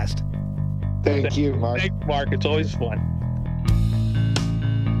a blast. Thank you, Mark. Thanks, Mark. It's always fun.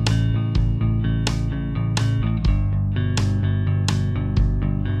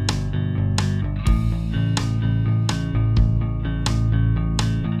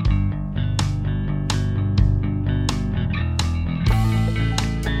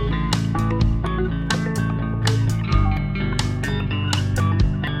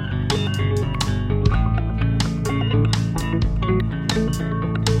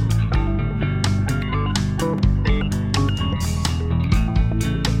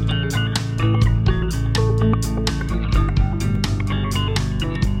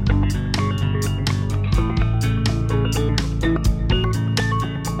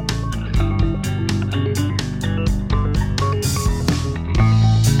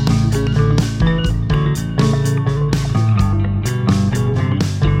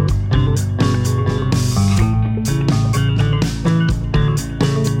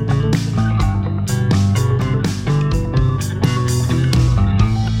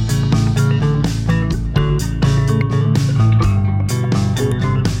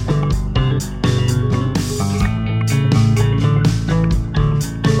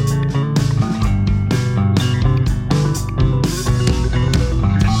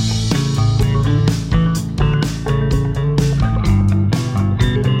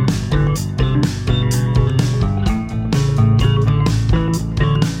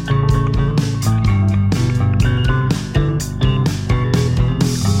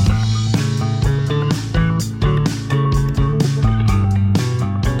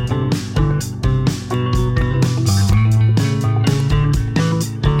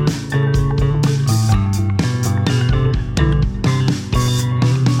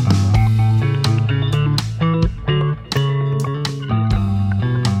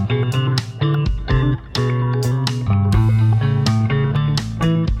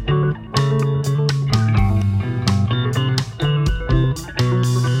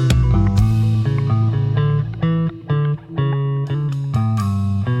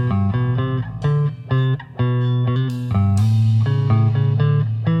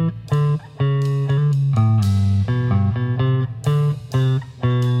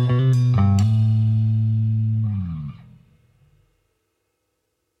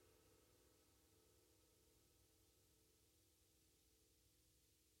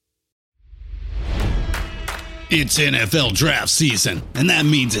 It's NFL draft season, and that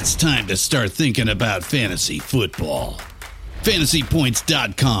means it's time to start thinking about fantasy football.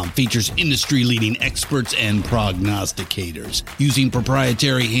 FantasyPoints.com features industry-leading experts and prognosticators using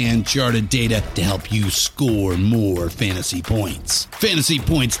proprietary hand-charted data to help you score more fantasy points.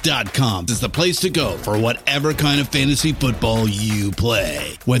 FantasyPoints.com is the place to go for whatever kind of fantasy football you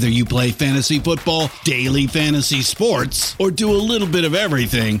play. Whether you play fantasy football, daily fantasy sports, or do a little bit of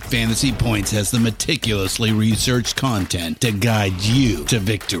everything, Fantasy Points has the meticulously researched content to guide you to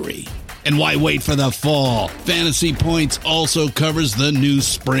victory. And why wait for the fall? Fantasy Points also covers the new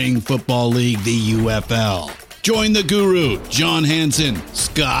spring football league, the UFL. Join the guru, John Hansen,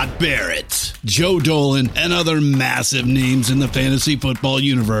 Scott Barrett, Joe Dolan, and other massive names in the fantasy football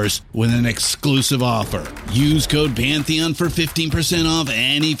universe with an exclusive offer. Use code Pantheon for 15% off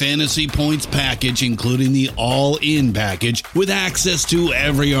any Fantasy Points package, including the all-in package, with access to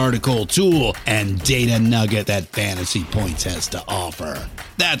every article, tool, and data nugget that Fantasy Points has to offer.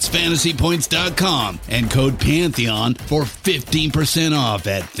 That's FantasyPoints.com and code Pantheon for 15% off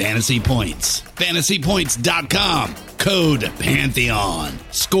at Fantasy Points. FantasyPoints.com, code Pantheon.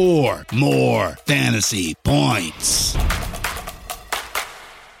 Score more fantasy points.